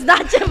Slice. It's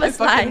not Jimbo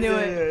Slice. knew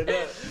it.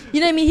 You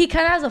know what I mean? He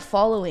kind of has a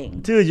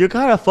following. dude, you're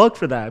kind of fucked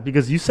for that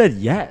because you said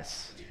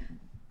yes.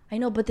 I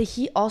know, but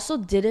he also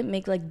didn't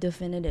make like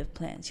definitive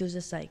plans. He was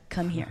just like,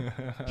 "Come here."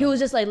 He was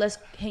just like, "Let's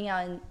hang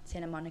out in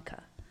Santa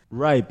Monica,"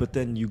 Right, but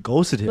then you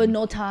ghosted him. but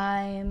no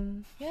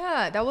time.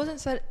 Yeah, that wasn't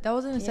set. That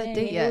wasn't a You know what set I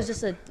date mean? yet. It was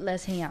just a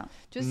let's hang out.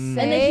 Just Mm.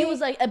 say. And then he was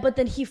like, but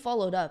then he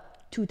followed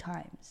up 2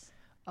 times,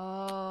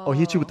 Oh, he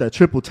hit you with that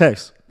triple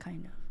text.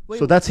 kind of. Wait,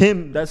 So that's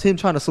him. That's him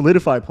trying to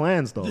solidify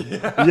plans, though.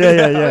 yeah.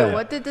 Wait,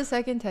 what did the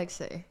second text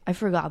say? I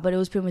forgot, but it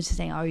was pretty much just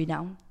saying, "Are you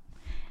down?"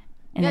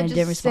 And yeah, I just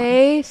didn't respond.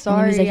 say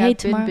sorry. like, "Hey, I've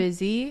been tomorrow."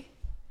 busy.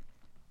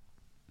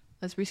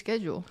 Let's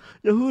reschedule.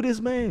 Yo, who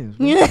this man?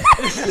 bro?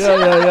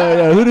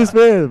 yeah. Who this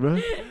man, bro?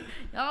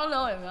 I don't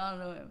know him.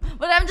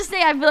 But I'm just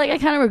saying, I feel like I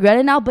kind of regret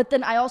it now. But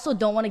then I also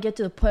don't want to get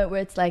to the point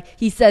where it's like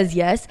he says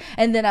yes,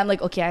 and then I'm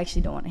like, okay, I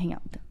actually don't want to hang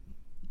out with him.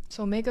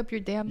 So make up your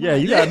damn mind. Yeah,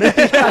 you got me.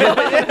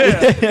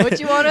 What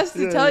you want us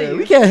to tell you?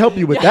 We can't help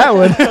you with that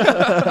one.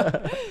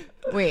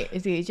 Wait,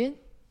 is he Asian?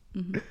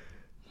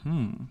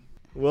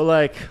 Well,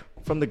 like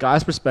from the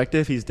guy's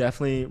perspective, he's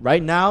definitely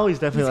right now. He's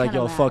definitely He's like,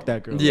 yo, kinda fuck mad.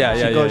 that girl. Yeah, She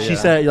yeah, goes- yeah, She yeah.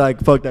 said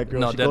like, fuck that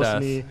girl. No, she dead ghosted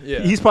ass. me. Yeah.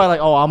 He's probably like,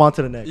 oh, I'm on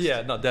to the next.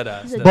 Yeah, no, dead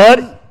ass. He's a dead But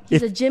ass.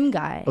 He's if a gym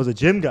guy. I was a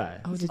gym guy.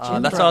 Oh, the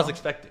gym That's bro. what I was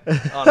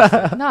expecting.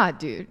 Honestly. Nah,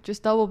 dude,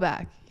 just double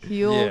back.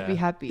 He'll Yeah. be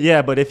happy.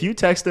 Yeah, but if you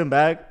text him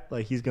back,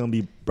 like he's gonna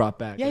be brought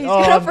back. Yeah, Like, he's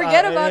oh, gonna I'm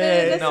forget not- about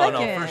it in a No,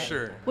 second. no, for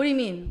sure. What do you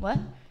mean? What?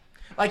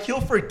 Like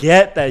he'll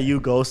forget that you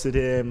ghosted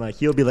him. Like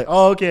he'll be like,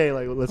 "Oh, okay,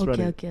 like let's run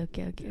it."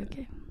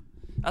 Okay.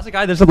 As a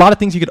guy, there's a lot of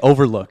things you could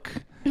overlook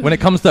when it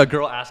comes to a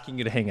girl asking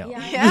you to hang out.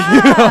 Yeah.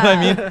 You know what I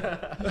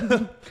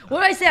mean? What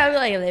do I say? I'll be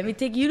like, let me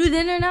take you to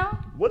dinner now.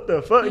 What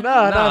the fuck?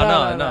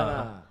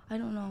 Nah. I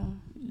don't know.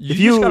 You If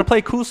you- just gotta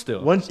play cool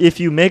still. Once if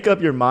you make up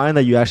your mind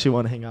that you actually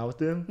want to hang out with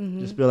them,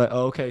 just be like,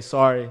 "Oh, okay,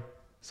 sorry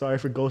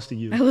for ghosting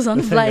you." I was on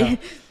the Let's hang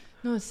flight.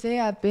 No, say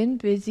I've been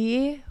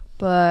busy,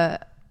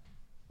 but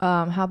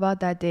how about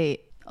that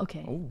date?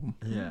 Okay. Ooh.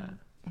 out. Yeah.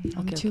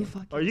 I'm Okay, too okay.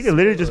 fucking. Or you can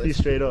literally just be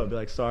straight up, be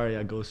like, "Sorry,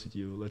 I ghosted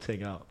you. Let's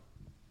hang out."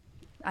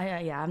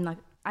 I'm not.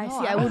 I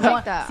No, see. I I would don't like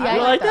want that. See, I I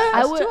don't like that? I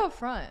That's would. too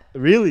upfront.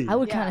 Really? I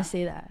would Yeah. kind of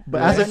say that.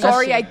 But as a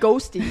Sorry, I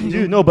ghosted you.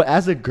 dude, no. But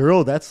as a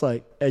girl, that's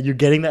like you're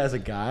getting that as a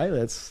guy.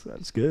 That's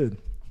good.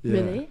 Yeah.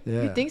 Really?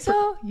 Yeah. You think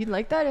so? You'd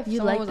like that if You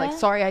someone like was like, that?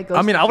 "Sorry, I ghosted."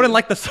 I mean, I wouldn't you.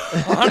 like this.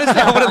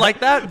 Honestly, I wouldn't like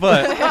that,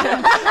 but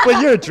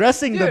But you're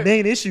addressing the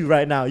main issue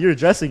right now. You're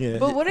addressing it.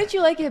 But wouldn't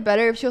you like it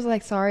better if she was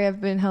like, "Sorry,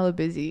 I've been hella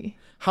busy,"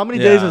 How many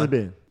days Yeah. has it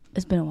been?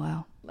 It's been a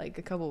while. like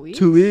a couple weeks?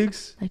 2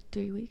 weeks. Like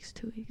 3 weeks,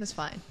 2 weeks. That's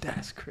fine.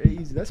 That's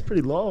crazy. That's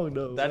pretty long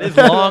though. that is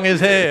long as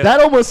hell. That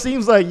almost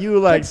seems like you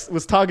like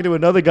was talking to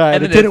another guy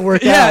and it then didn't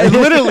work yeah, out.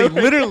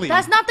 literally.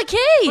 That's not the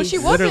case. But she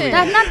wasn't. Literally.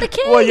 That's not the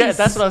case. Well, yeah,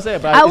 that's what I'm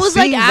saying. But I it was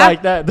like, seems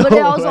like that. but though,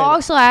 I was like-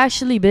 also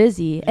actually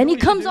busy, and he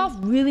what you comes do? off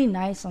really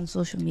nice on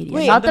social media.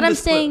 Wait, Not send that them I'm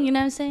this clip. saying, you know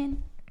what I'm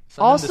saying?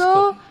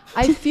 Also,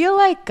 I feel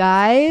like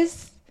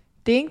guys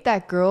think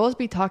that girls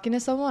be talking to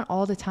someone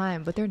all the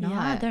time, but they're not.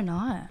 Yeah, they're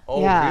not.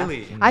 Oh, Yeah.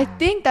 really? I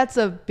think that's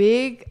a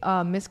big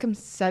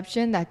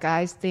misconception that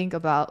guys think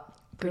about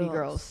pretty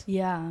girls.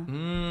 Yeah.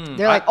 Mm,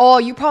 They're like, "Oh,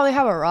 you probably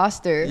have a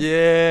roster."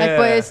 yeah. Like,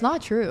 but it's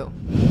not true.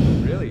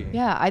 really.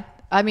 Yeah,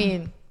 I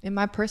mean, in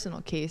my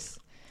personal case,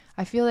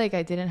 I feel like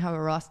I didn't have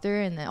a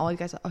roster, and then all you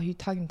guys are, "Oh, you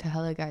talking to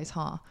hella guys,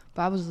 huh?"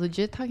 But I was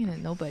legit talking to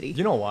nobody.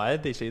 You know why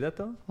they say that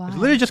though? Why? It's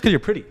literally just because you're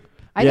pretty.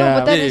 I know, Yeah,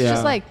 but then yeah, it's yeah.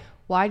 just like,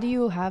 why do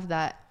you have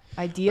that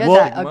idea Well,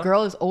 that a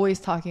girl is always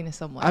talking to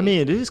someone? I mean,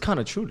 it is kind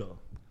of true though.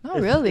 not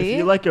If- really. If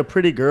you're like a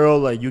pretty girl,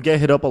 like you get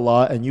hit up a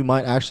lot, and you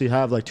might actually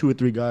have like 2 or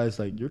 3 guys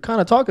like you're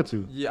kind of talking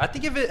to. Yeah, I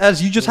think of it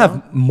as you just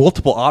have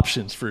multiple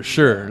options for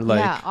sure. Like,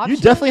 yeah, You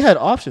options? definitely had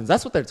options.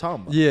 That's what they're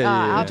talking about.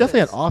 yeah. You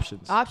definitely had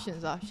options.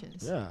 options.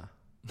 Yeah.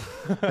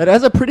 And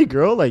as a pretty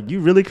girl, like you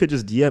really could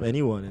just DM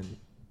anyone and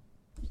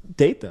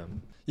date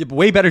them. Yeah, but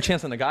way better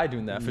chance than a guy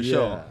doing that for Yeah.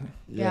 sure.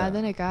 Yeah,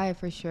 then a guy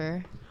for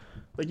sure.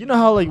 Like you know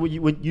how like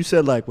when you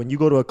said like when you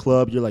go to a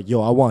club, you're like,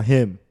 yo, I want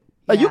him.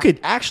 Like you Yeah. could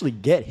actually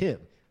get him.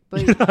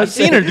 But You know what I'm I've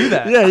seen her saying? do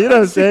that. Yeah, you know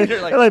what I'm saying. her,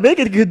 Like,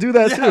 Megan could do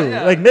that Yeah, too.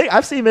 yeah. Like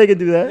I've seen Megan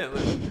do that. Yeah,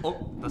 like,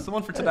 oh, that's the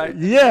one for tonight.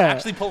 Yeah.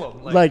 Actually pull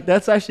him. Like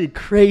that's actually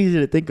crazy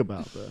to think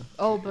about, bro.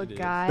 oh, but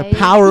guys, The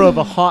power of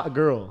a hot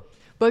girl.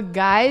 But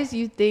guys,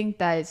 you think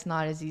that it's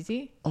not as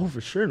easy? Oh,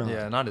 for sure not.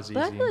 yeah, not as easy.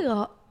 But I feel like a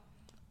hot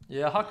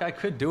Yeah, Hawkeye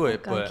could do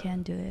it, guy but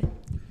can do it.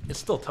 it's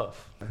still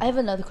tough. I have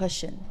another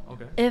question.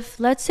 Okay. If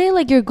let's say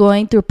like you're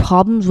going through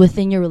problems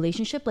within your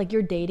relationship, like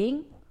you're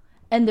dating,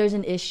 and there's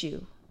an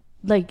issue,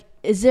 like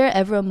is there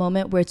ever a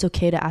moment where it's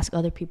okay to ask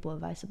other people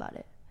advice about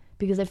it?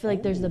 Because I feel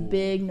like there's the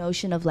big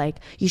notion of like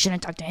you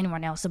shouldn't talk to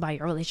anyone else about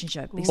your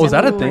relationship. Oh, is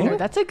that a Ooh, thing?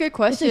 That's a good It's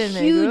question. a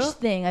huge Megu.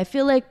 thing. I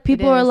feel like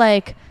people are is.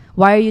 like,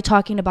 why are you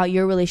talking about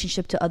your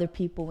relationship to other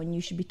people when you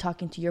should be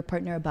talking to your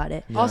partner about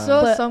it? Also,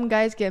 But- some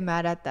guys get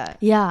mad at that.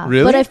 Yeah.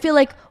 Really? But I feel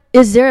like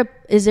is there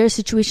a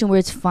situation where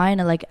it's fine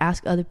to like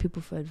ask other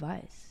people for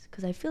advice?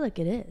 Because I feel like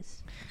it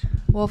is.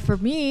 Well, for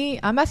me,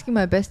 I'm asking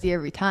my bestie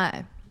every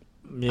time.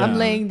 Yeah.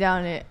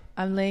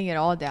 I'm laying it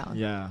all down.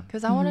 Yeah.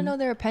 Because I want to know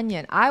their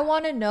opinion. I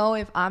want to know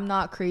if I'm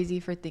not crazy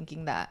for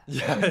thinking that.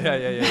 Yeah.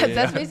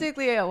 That's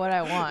basically what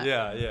I want.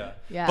 Yeah.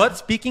 Yeah. But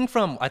speaking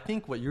from, I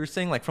think what you were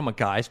saying, like from a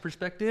guy's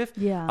perspective,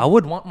 Yeah. I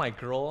would want my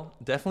girl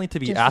definitely to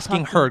be Just to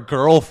asking talk to- her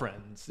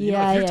girlfriends. You know,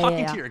 Yeah, if you're yeah, talking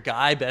yeah. to your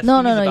guy besties No,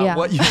 about yeah.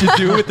 what you should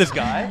do with this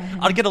guy,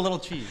 I'd get a little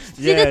cheesed.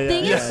 See, the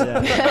thing is,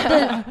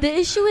 yeah. the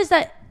issue is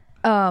that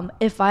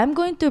if I'm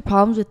going through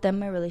problems with them in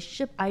my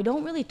relationship, I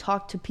don't really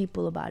talk to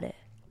people about it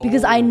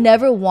because I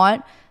never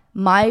want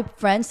my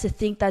friends to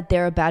think that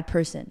they're a bad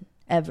person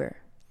ever.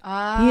 You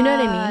know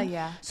what I mean?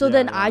 Yeah. So Yeah,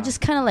 then yeah. I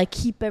just kind of like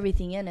keep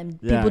everything in, and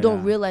Yeah, people don't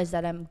yeah. realize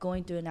that I'm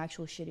going through an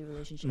actual shitty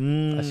relationship.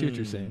 I see what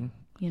you're saying.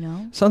 You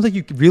know, Sounds like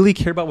you really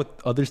care about what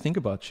others think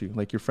about you,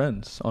 like your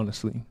friends,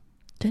 honestly.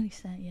 to an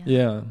extent, yeah.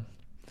 Yeah.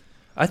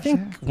 I think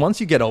once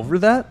you get over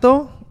that,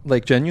 though,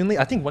 like genuinely,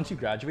 I think once you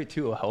graduate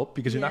too, it'll help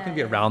because you're not going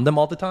to be Yeah. around them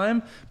all the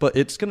time, but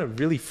it's going to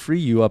really free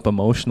you up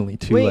emotionally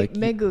too. Wait, like,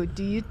 Megu,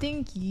 do you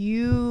think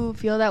you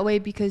feel that way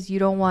because you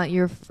don't want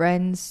your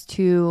friends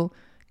to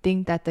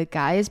think that the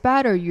guy is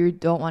bad, or you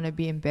don't want to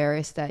be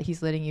embarrassed that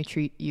he's letting you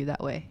treat you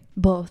that way?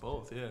 Both,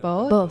 both, yeah.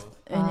 Both?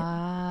 And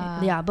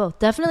Ah. yeah, both.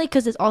 Definitely,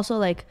 because it's also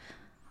like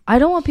I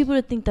don't want people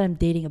to think that I'm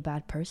dating a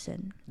bad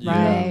person. Yeah. You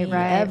know what I mean?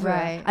 Right, Ever.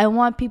 right. I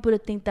want people to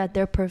think that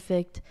they're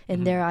perfect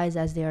in their eyes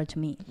as they are to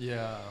me.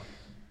 Yeah.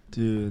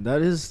 Dude,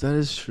 that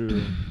is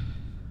true.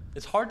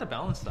 It's hard to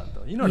balance that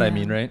though. You know what I Yeah.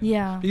 mean, right?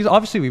 Yeah. Because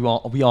obviously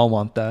we all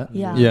want that.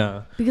 Yeah.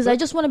 Yeah. Because I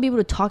just want to be able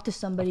to talk to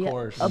somebody Of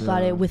course.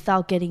 about Yeah. it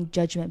without getting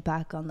judgment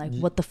back on like,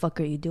 what the fuck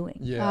are you doing?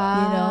 Yeah.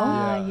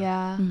 Ah, Yeah.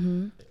 yeah.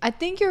 Mm-hmm. I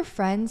think your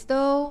friends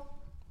though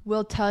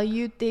will tell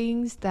you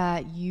things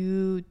that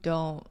you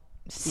don't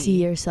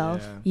See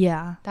yourself.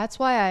 Yeah. That's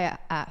why I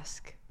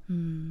ask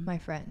Mm. my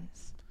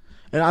friends.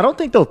 And I don't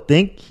think they'll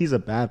think he's a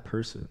bad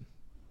person.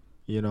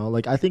 You know,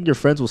 like I think your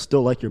friends will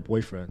still like your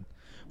boyfriend,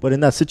 but in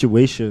that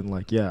situation,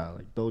 like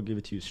like they'll give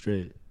it to you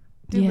straight.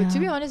 Dude, but to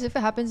be Yeah. honest, if it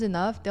happens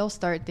enough, they'll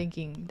start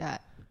thinking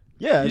that.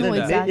 Yeah, You and know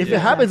then exactly. if Yeah.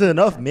 it happens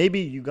enough,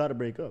 maybe you got to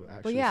break up.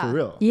 Actually, yeah. for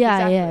real. Yeah,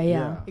 Exactly. yeah, yeah.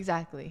 Yeah.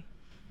 Exactly.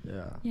 Yeah.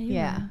 Yeah. you're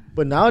Yeah. right.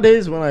 But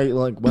nowadays,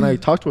 when I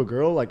talk to a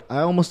girl, like I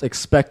almost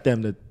expect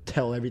them to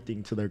tell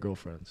everything to their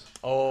girlfriends.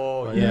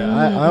 Oh Like, yeah.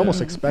 I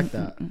almost expect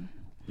that.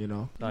 You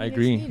know. I It's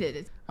agree. needed.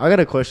 It's- I got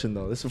a question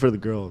though. This is for the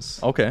girls.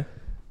 Okay.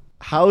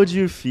 How would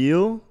you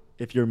feel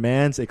if your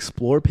man's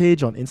explore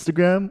page on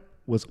Instagram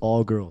was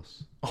all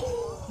girls?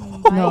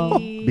 No.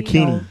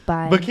 Bikini. No,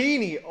 bye.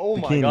 Bikini. Oh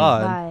my Bikini.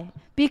 god. Bye.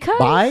 Because.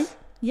 Bye?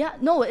 Yeah.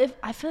 No. If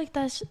I feel like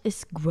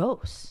it's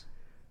gross.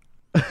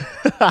 You know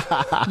Oh,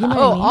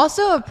 what I mean?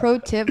 also a pro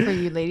tip for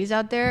you ladies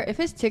out there: if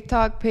his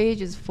TikTok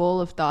page is full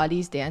of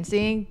thotties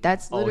dancing,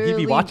 that's Oh, literally he'd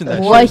be watching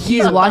that What shit.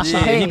 he's watching.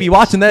 Yeah, he'd be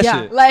watching that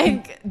Yeah. shit.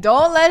 Like,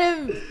 don't let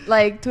him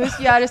like twist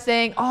you out of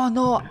saying, "Oh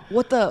no,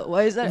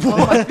 why is that on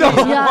my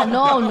feed? Yeah.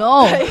 No.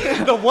 No.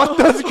 The what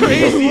that's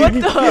crazy.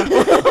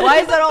 Why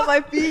is that on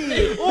my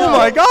feed?" Oh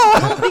my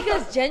god. No,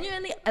 because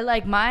genuinely,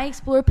 like my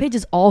explore page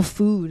is all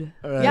food.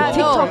 Yeah, I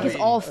TikTok know. is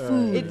all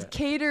food. It's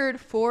catered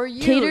for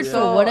you. catered so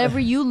for whatever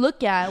you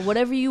look at,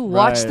 whatever you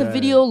watch Right, the right.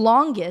 video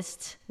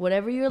longest,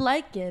 whatever you're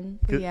liking.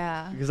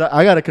 Yeah. Because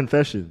I got a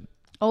confession.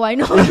 Oh, I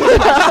know. We've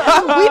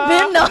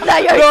been know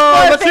that your No,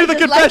 explore let's hear the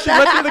page is like confession.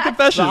 Let's hear the that.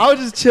 confession. So I was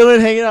just chilling,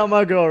 hanging out with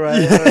my girl,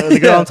 right? The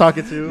girl I'm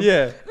talking to.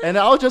 Yeah. And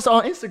I was just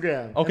on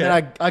Instagram. Okay. And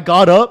then I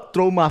got up,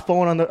 threw my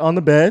phone on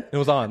the bed. It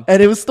was on.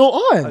 And it was still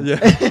on. Yeah.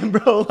 And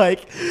bro,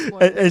 like,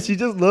 and she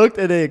just looked,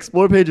 and the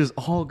explore page is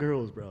all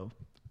girls, bro.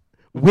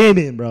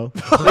 Women, bro.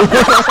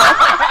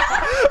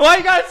 Why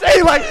you gotta say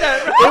it like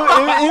that,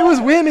 bro? It was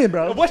women,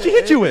 bro. What she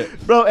hit you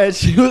with? Bro, and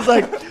she was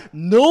like,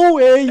 "No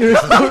way, your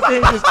explore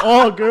page is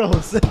all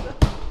girls."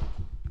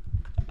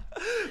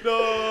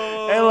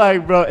 No. And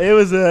like, bro, it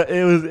was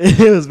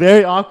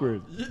very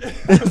awkward.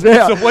 It was very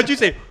So what'd you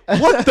say?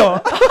 What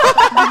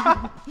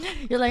the?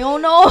 You're like, oh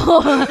no.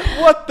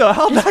 What the?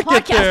 How'd that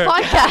get there?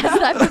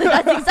 podcast. I feel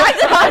like that's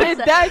exactly how How did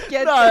that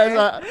get No,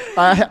 there?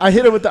 it's I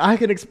hit her with the I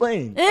can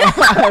explain.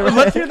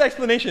 Let's hear the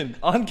explanation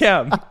on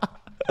cam.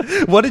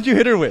 What did you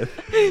hit her with?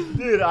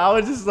 Dude, I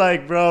was just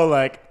like, bro,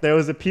 like there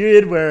was a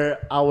period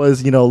where I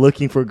was,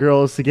 looking for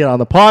girls to get on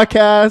the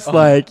podcast.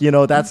 Like,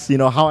 that's,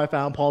 how I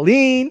found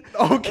Pauline.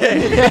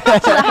 Okay.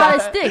 So how to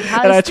stick?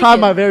 How And to I stick tried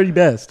it? my very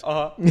best.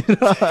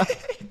 Uh-huh.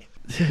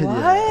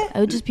 What? I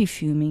would just be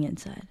fuming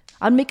inside.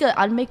 I'd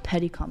make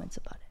petty comments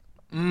about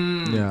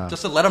it. Yeah.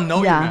 Just to let them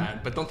know Yeah. you're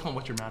mad, but don't tell them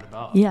what you're mad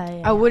about.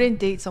 Yeah. I wouldn't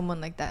date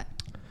someone like that.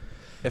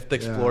 If the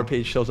explore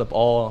page shows up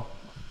all.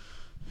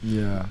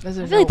 Yeah. I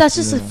feel like that's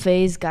just a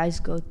phase guys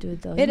go through,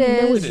 though. It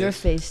It is. was It your is.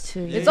 phase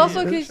too. It's Yeah,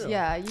 also yeah, because sure.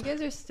 you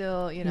guys are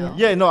still,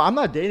 Yeah, no, I'm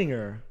not dating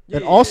her. Yeah,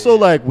 and yeah, also,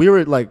 yeah. like, we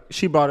were like,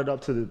 she brought it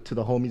up to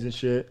the homies and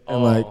shit,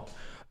 and like, Oh.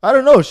 I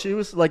don't know. She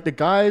was like, the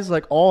guys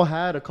like all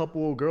had a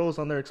couple of girls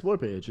on their explore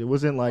page. It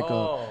wasn't like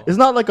Oh. it's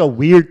not like a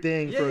weird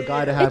thing Yeah, for a yeah, guy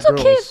yeah. to have It's girls.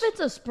 okay if it's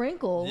a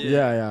sprinkle.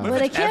 Yeah. But But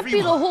if it it's can't be the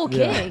everyone. whole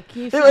Yeah. cake.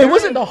 If It you're-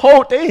 wasn't the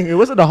whole thing. It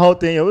wasn't the whole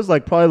thing. It was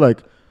like probably like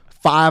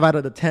 5 out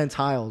of the 10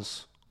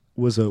 tiles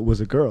was a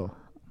girl.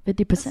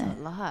 50%.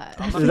 a lot.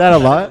 Is that a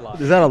lot?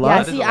 Is that a Yeah, lot?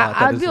 That is see, a lot.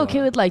 That I'd is be a okay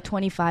lot. with like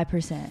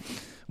 25%.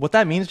 What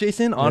that means,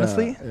 Jason,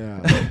 honestly,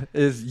 Yeah.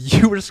 is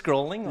you were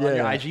scrolling on Yeah,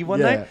 your IG one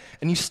yeah. night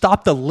and you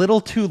stopped a little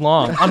too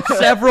long on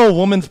several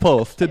women's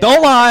posts.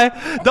 Don't lie.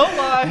 Don't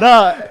lie.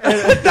 Nah,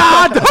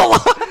 Nah, don't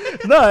lie.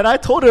 no, and I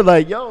told her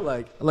like, yo,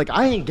 like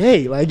I ain't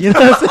gay, like you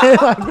know what I'm saying,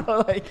 like, bro,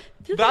 like.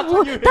 That's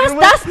what you hit That's her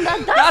with? that's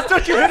not That's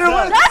what you hit her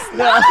with?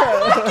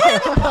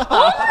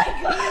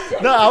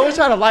 No, I was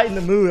trying to lighten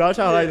the mood. I was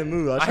trying to lighten the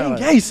mood. I was I trying ain't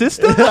to, gay,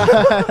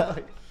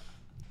 sister.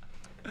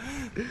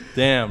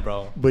 Damn,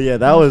 bro. But yeah,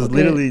 that was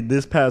literally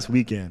this past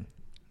weekend.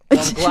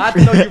 I'm glad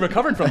to know you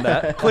recovered from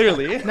that,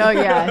 clearly. No,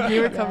 yeah, he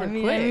Yeah, recovered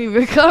I quick. mean,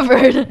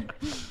 recovered.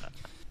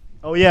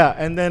 Oh yeah,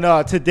 and then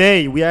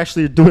today we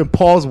actually are doing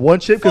Paul's one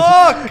chip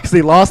Fuck! because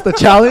they lost the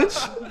challenge.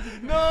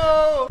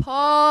 No.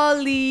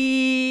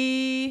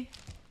 Polly.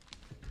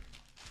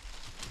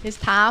 It's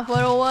time for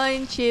the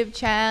one chip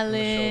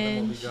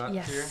challenge.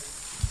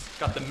 Yes.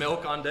 Got the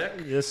milk on deck.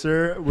 Yes,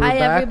 sir. We're Hi,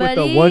 back with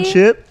everybody. the one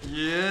chip,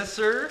 Yes,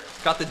 sir.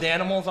 Got the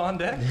Danimals on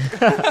deck.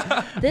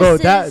 This bro.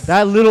 is,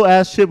 That little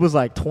ass chip was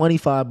like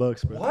 $25,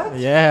 bro. What?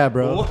 Yeah,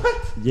 bro. What?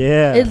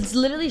 Yeah. It's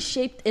literally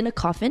shaped in a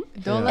coffin.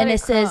 Don't Yeah. let And it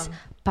it says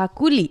crumb.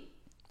 pakuli.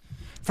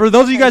 For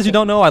those of you guys who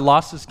don't know, I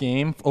lost this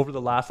game over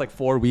the last like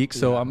 4 weeks,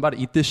 so I'm about to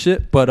eat this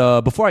shit.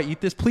 But before I eat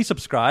this, please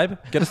subscribe.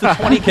 Get us to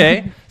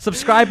 20K.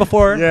 Subscribe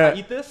before Yeah. I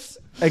eat this.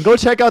 And go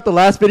check out the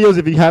last videos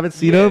if you haven't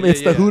seen Yeah, them. It's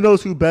the yeah. Who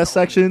Knows Who Best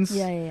sections.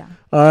 Yeah.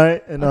 All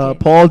right. And Okay.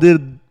 Paul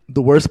did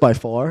the worst by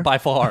far. By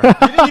far.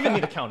 We didn't even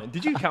need to count it.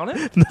 Did you count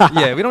it?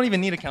 Yeah, we don't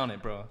even need to count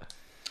it, bro.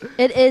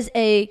 It is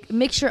a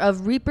mixture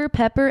of Reaper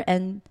pepper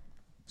and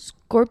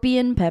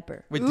scorpion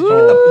pepper. Wait, you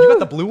got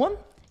the blue one?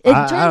 It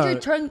I turns your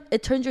don't- tongue.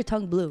 It turns your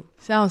tongue blue.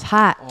 Sounds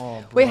hot.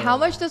 Oh, Wait, how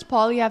much does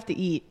Polly have to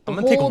eat? I'm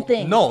The gonna whole take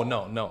thing. No.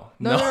 No.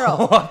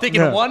 I'm taking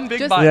Yeah. one big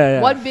Just- bite.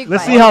 Yeah. One big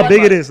Let's bite. see how One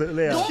big it bite. is.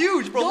 Yeah. It's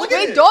huge, bro. Look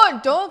Wait, at it. don't let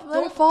it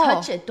Don't fall.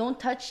 touch it. Don't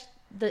touch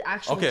the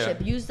actual Okay.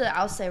 chip. Use the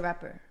outside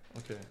wrapper.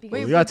 Okay.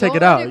 Wait, You gotta but take it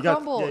don't let out. You gotta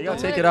crumble. take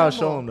Don't it let out. And show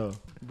crumble. him though.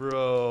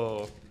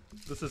 Bro,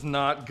 this is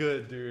not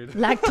good, dude.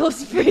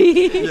 Lactose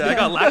free. Yeah, I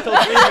got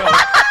lactose-free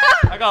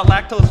milk. I got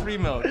lactose-free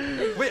milk.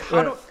 Wait,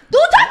 how do...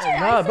 Don't touch it.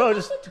 Nah, bro,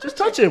 just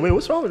touch it. Wait,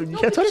 what's wrong with it? You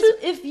can't touch it.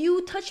 If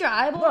you touch your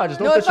eyeball, No, just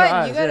No, don't it's touch your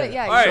fine. eyes. You gotta, yeah.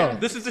 yeah. All you right, gotta-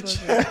 this is the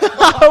chip.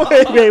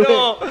 wait.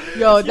 No.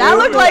 Yo, that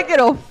looked like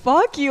it'll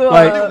fuck you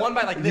Like- up. Do one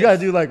bite like this. You gotta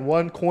do like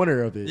one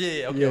corner of it.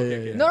 Yeah,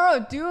 okay.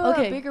 No, do a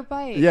Okay. bigger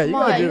bite. Yeah, Come you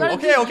gotta on.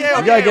 do it. Okay.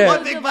 You gotta get-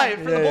 One big bite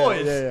for the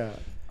boys. Yeah.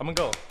 I'm gonna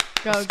go.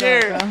 Go,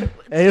 scared. go.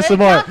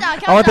 ASMR. count down,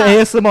 I want the count down.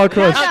 ASMR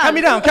crush. Count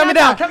me down. Count me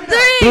down.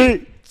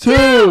 3,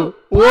 2,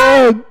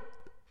 1.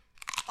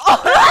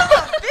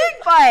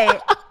 Big bite.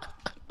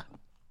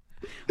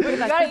 Wait, you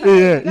gotta eat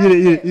it. Yeah,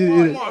 eat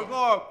it. Oh my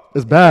god.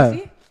 It's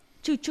bad.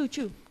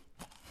 chew.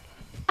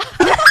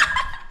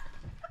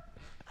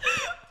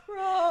 Bro,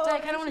 I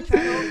kind of want to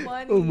try it. Oh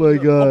my Open the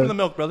god.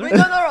 milk, brother. Wait,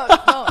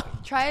 no.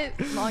 Try it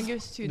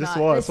longest to Just not.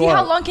 swallow. Let's see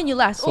how long can you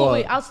last. Swallow. Oh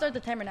wait, I'll start the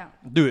timer now.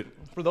 Do it.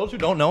 For those who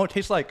don't know, it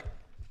tastes like,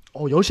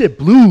 Oh, your shit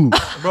blue.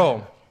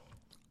 bro.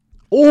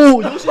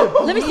 Oh, your shit.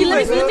 Let me see.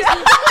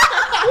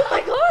 Oh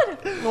my god.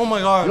 Oh my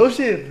god. Your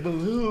shit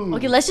blue.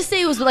 Okay, let's just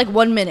say it was like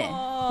 1 minute.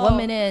 1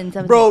 minute and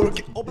 7 Bro,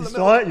 seconds. open You the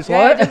saw milk. it? You saw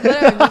Yeah, it? just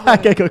let it, just let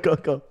Okay,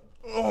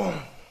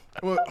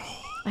 go.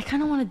 I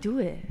kind of want to do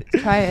it.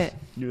 Try it.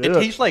 It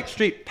tastes like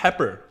straight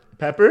pepper.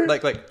 Pepper?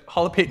 Like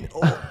jalapeno.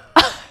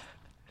 Oh.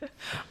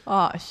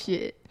 Oh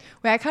shit.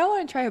 Wait, I kind of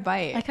want to try a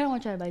bite. I kind of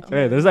want to try a bite too.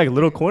 Hey, there's like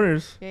little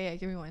corners. Yeah,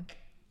 give me one.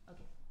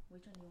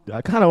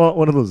 I kind of want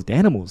one of those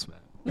Danimals, man.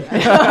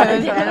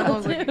 There's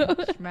animals like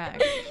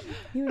smack.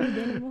 You want an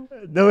animal?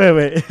 No,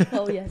 wait.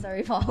 Oh yeah,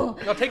 sorry, Paul.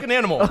 Now take an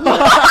animal.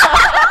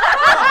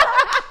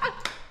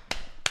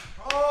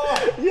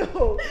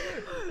 Yo.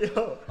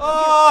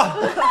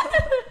 Oh.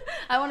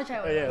 I want to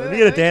try one. Yeah, let wait, me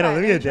get a let me Danimal. try,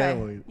 Let me get a let me try.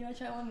 Danimal. You want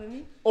to try one with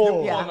me?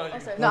 Oh, Yeah. no, Oh,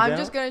 sorry. No, I'm down?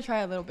 just gonna try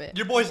a little bit.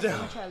 Your boy's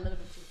down. Try a little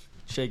bit too.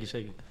 Shake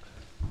it.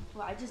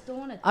 Well, I just don't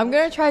want to. I'm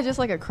gonna try just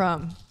like a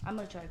crumb. I'm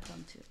gonna try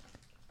crumb too.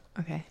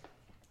 Okay.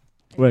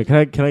 Wait, can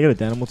I get a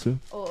Danimal too?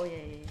 Oh yeah.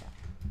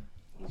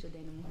 Use your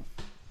animal.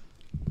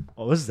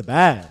 Oh, this is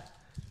bad.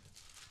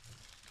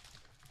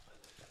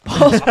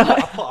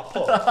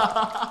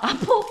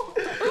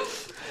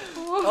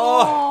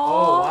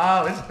 Oh,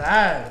 wow, it's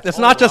bad. It's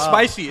not just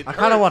spicy. I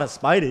kind of want to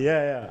spite it.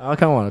 Yeah. I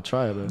kind of want to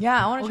try it, bro.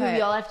 Yeah, I want to try Okay, it.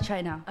 we all have to try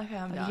it now. Okay,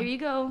 I'm Okay, down. here you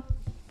go.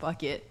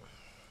 Fuck it.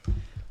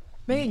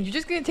 Man, you're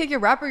just gonna take your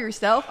wrapper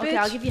yourself, bitch? Okay,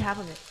 I'll give you half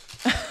of it.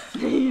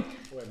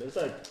 Wait, there's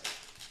like.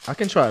 I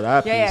can try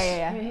that piece.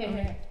 Yeah.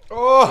 Here.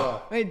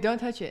 Oh. Wait, don't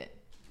touch it.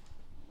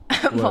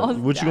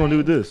 What you gonna do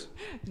with this?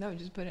 No,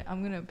 just put it.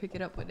 I'm gonna pick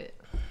it up with it.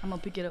 I'm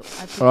gonna pick it up.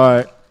 All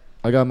right,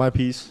 I got my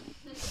piece.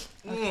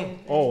 Okay.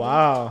 Oh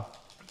wow.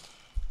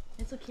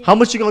 It's okay. How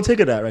much you gonna take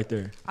of that right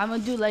there? I'm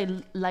gonna do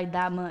like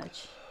that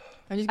much.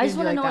 I'm just I just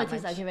want to know what it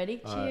tastes like. You ready?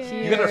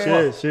 You guys are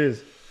fucked.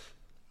 Cheers.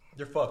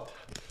 You're fucked.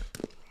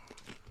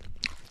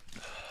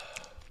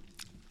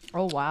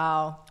 Oh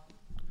wow.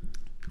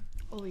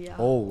 Oh yeah.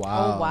 Oh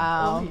wow. Oh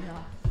wow.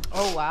 yeah.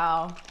 Oh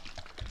wow.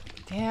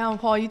 Damn,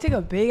 Paul, you take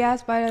a big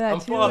ass bite of that I'm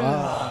too.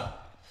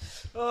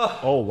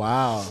 fucked. Oh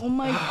wow. Oh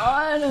my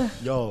god.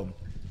 Yo,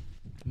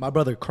 my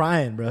brother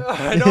crying, bro.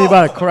 I He know.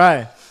 about to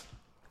cry.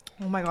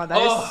 Oh my god,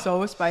 that is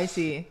so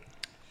spicy.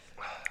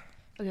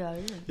 Okay,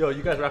 I did. Yo,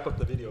 you guys wrap up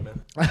the video, man.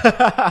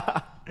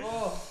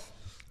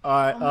 All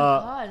right, Oh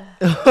my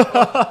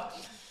god.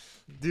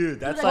 dude,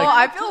 that's Dude, Oh, like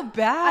I feel I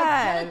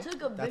bad. kind of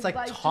took a big that's like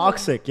bite too.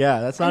 toxic. Yeah,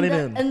 that's not and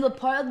even. and the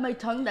part of my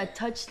tongue that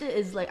touched it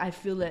is like I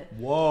feel it.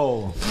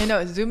 Whoa. I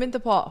know. Zoom into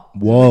Paul.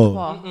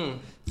 Whoa.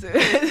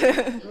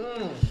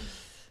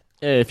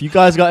 Hey, if you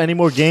guys got any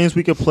more games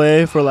we could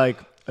play for like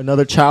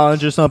another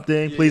challenge or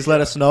something, please let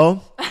us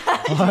know.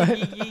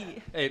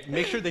 Hey,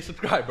 make sure they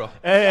subscribe, bro.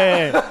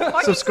 Hey,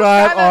 Fucking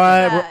subscribe. All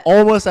right, after we're that.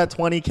 almost at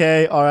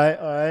 20K. All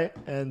right,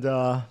 and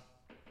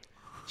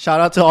shout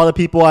out to all the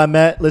people I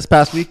met this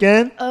past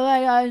weekend. Oh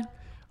my god.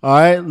 All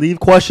right, leave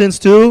questions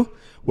too.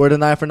 We're the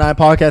 9 for 9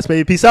 podcast,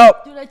 baby. Peace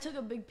out. Dude, I took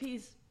a big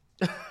piece.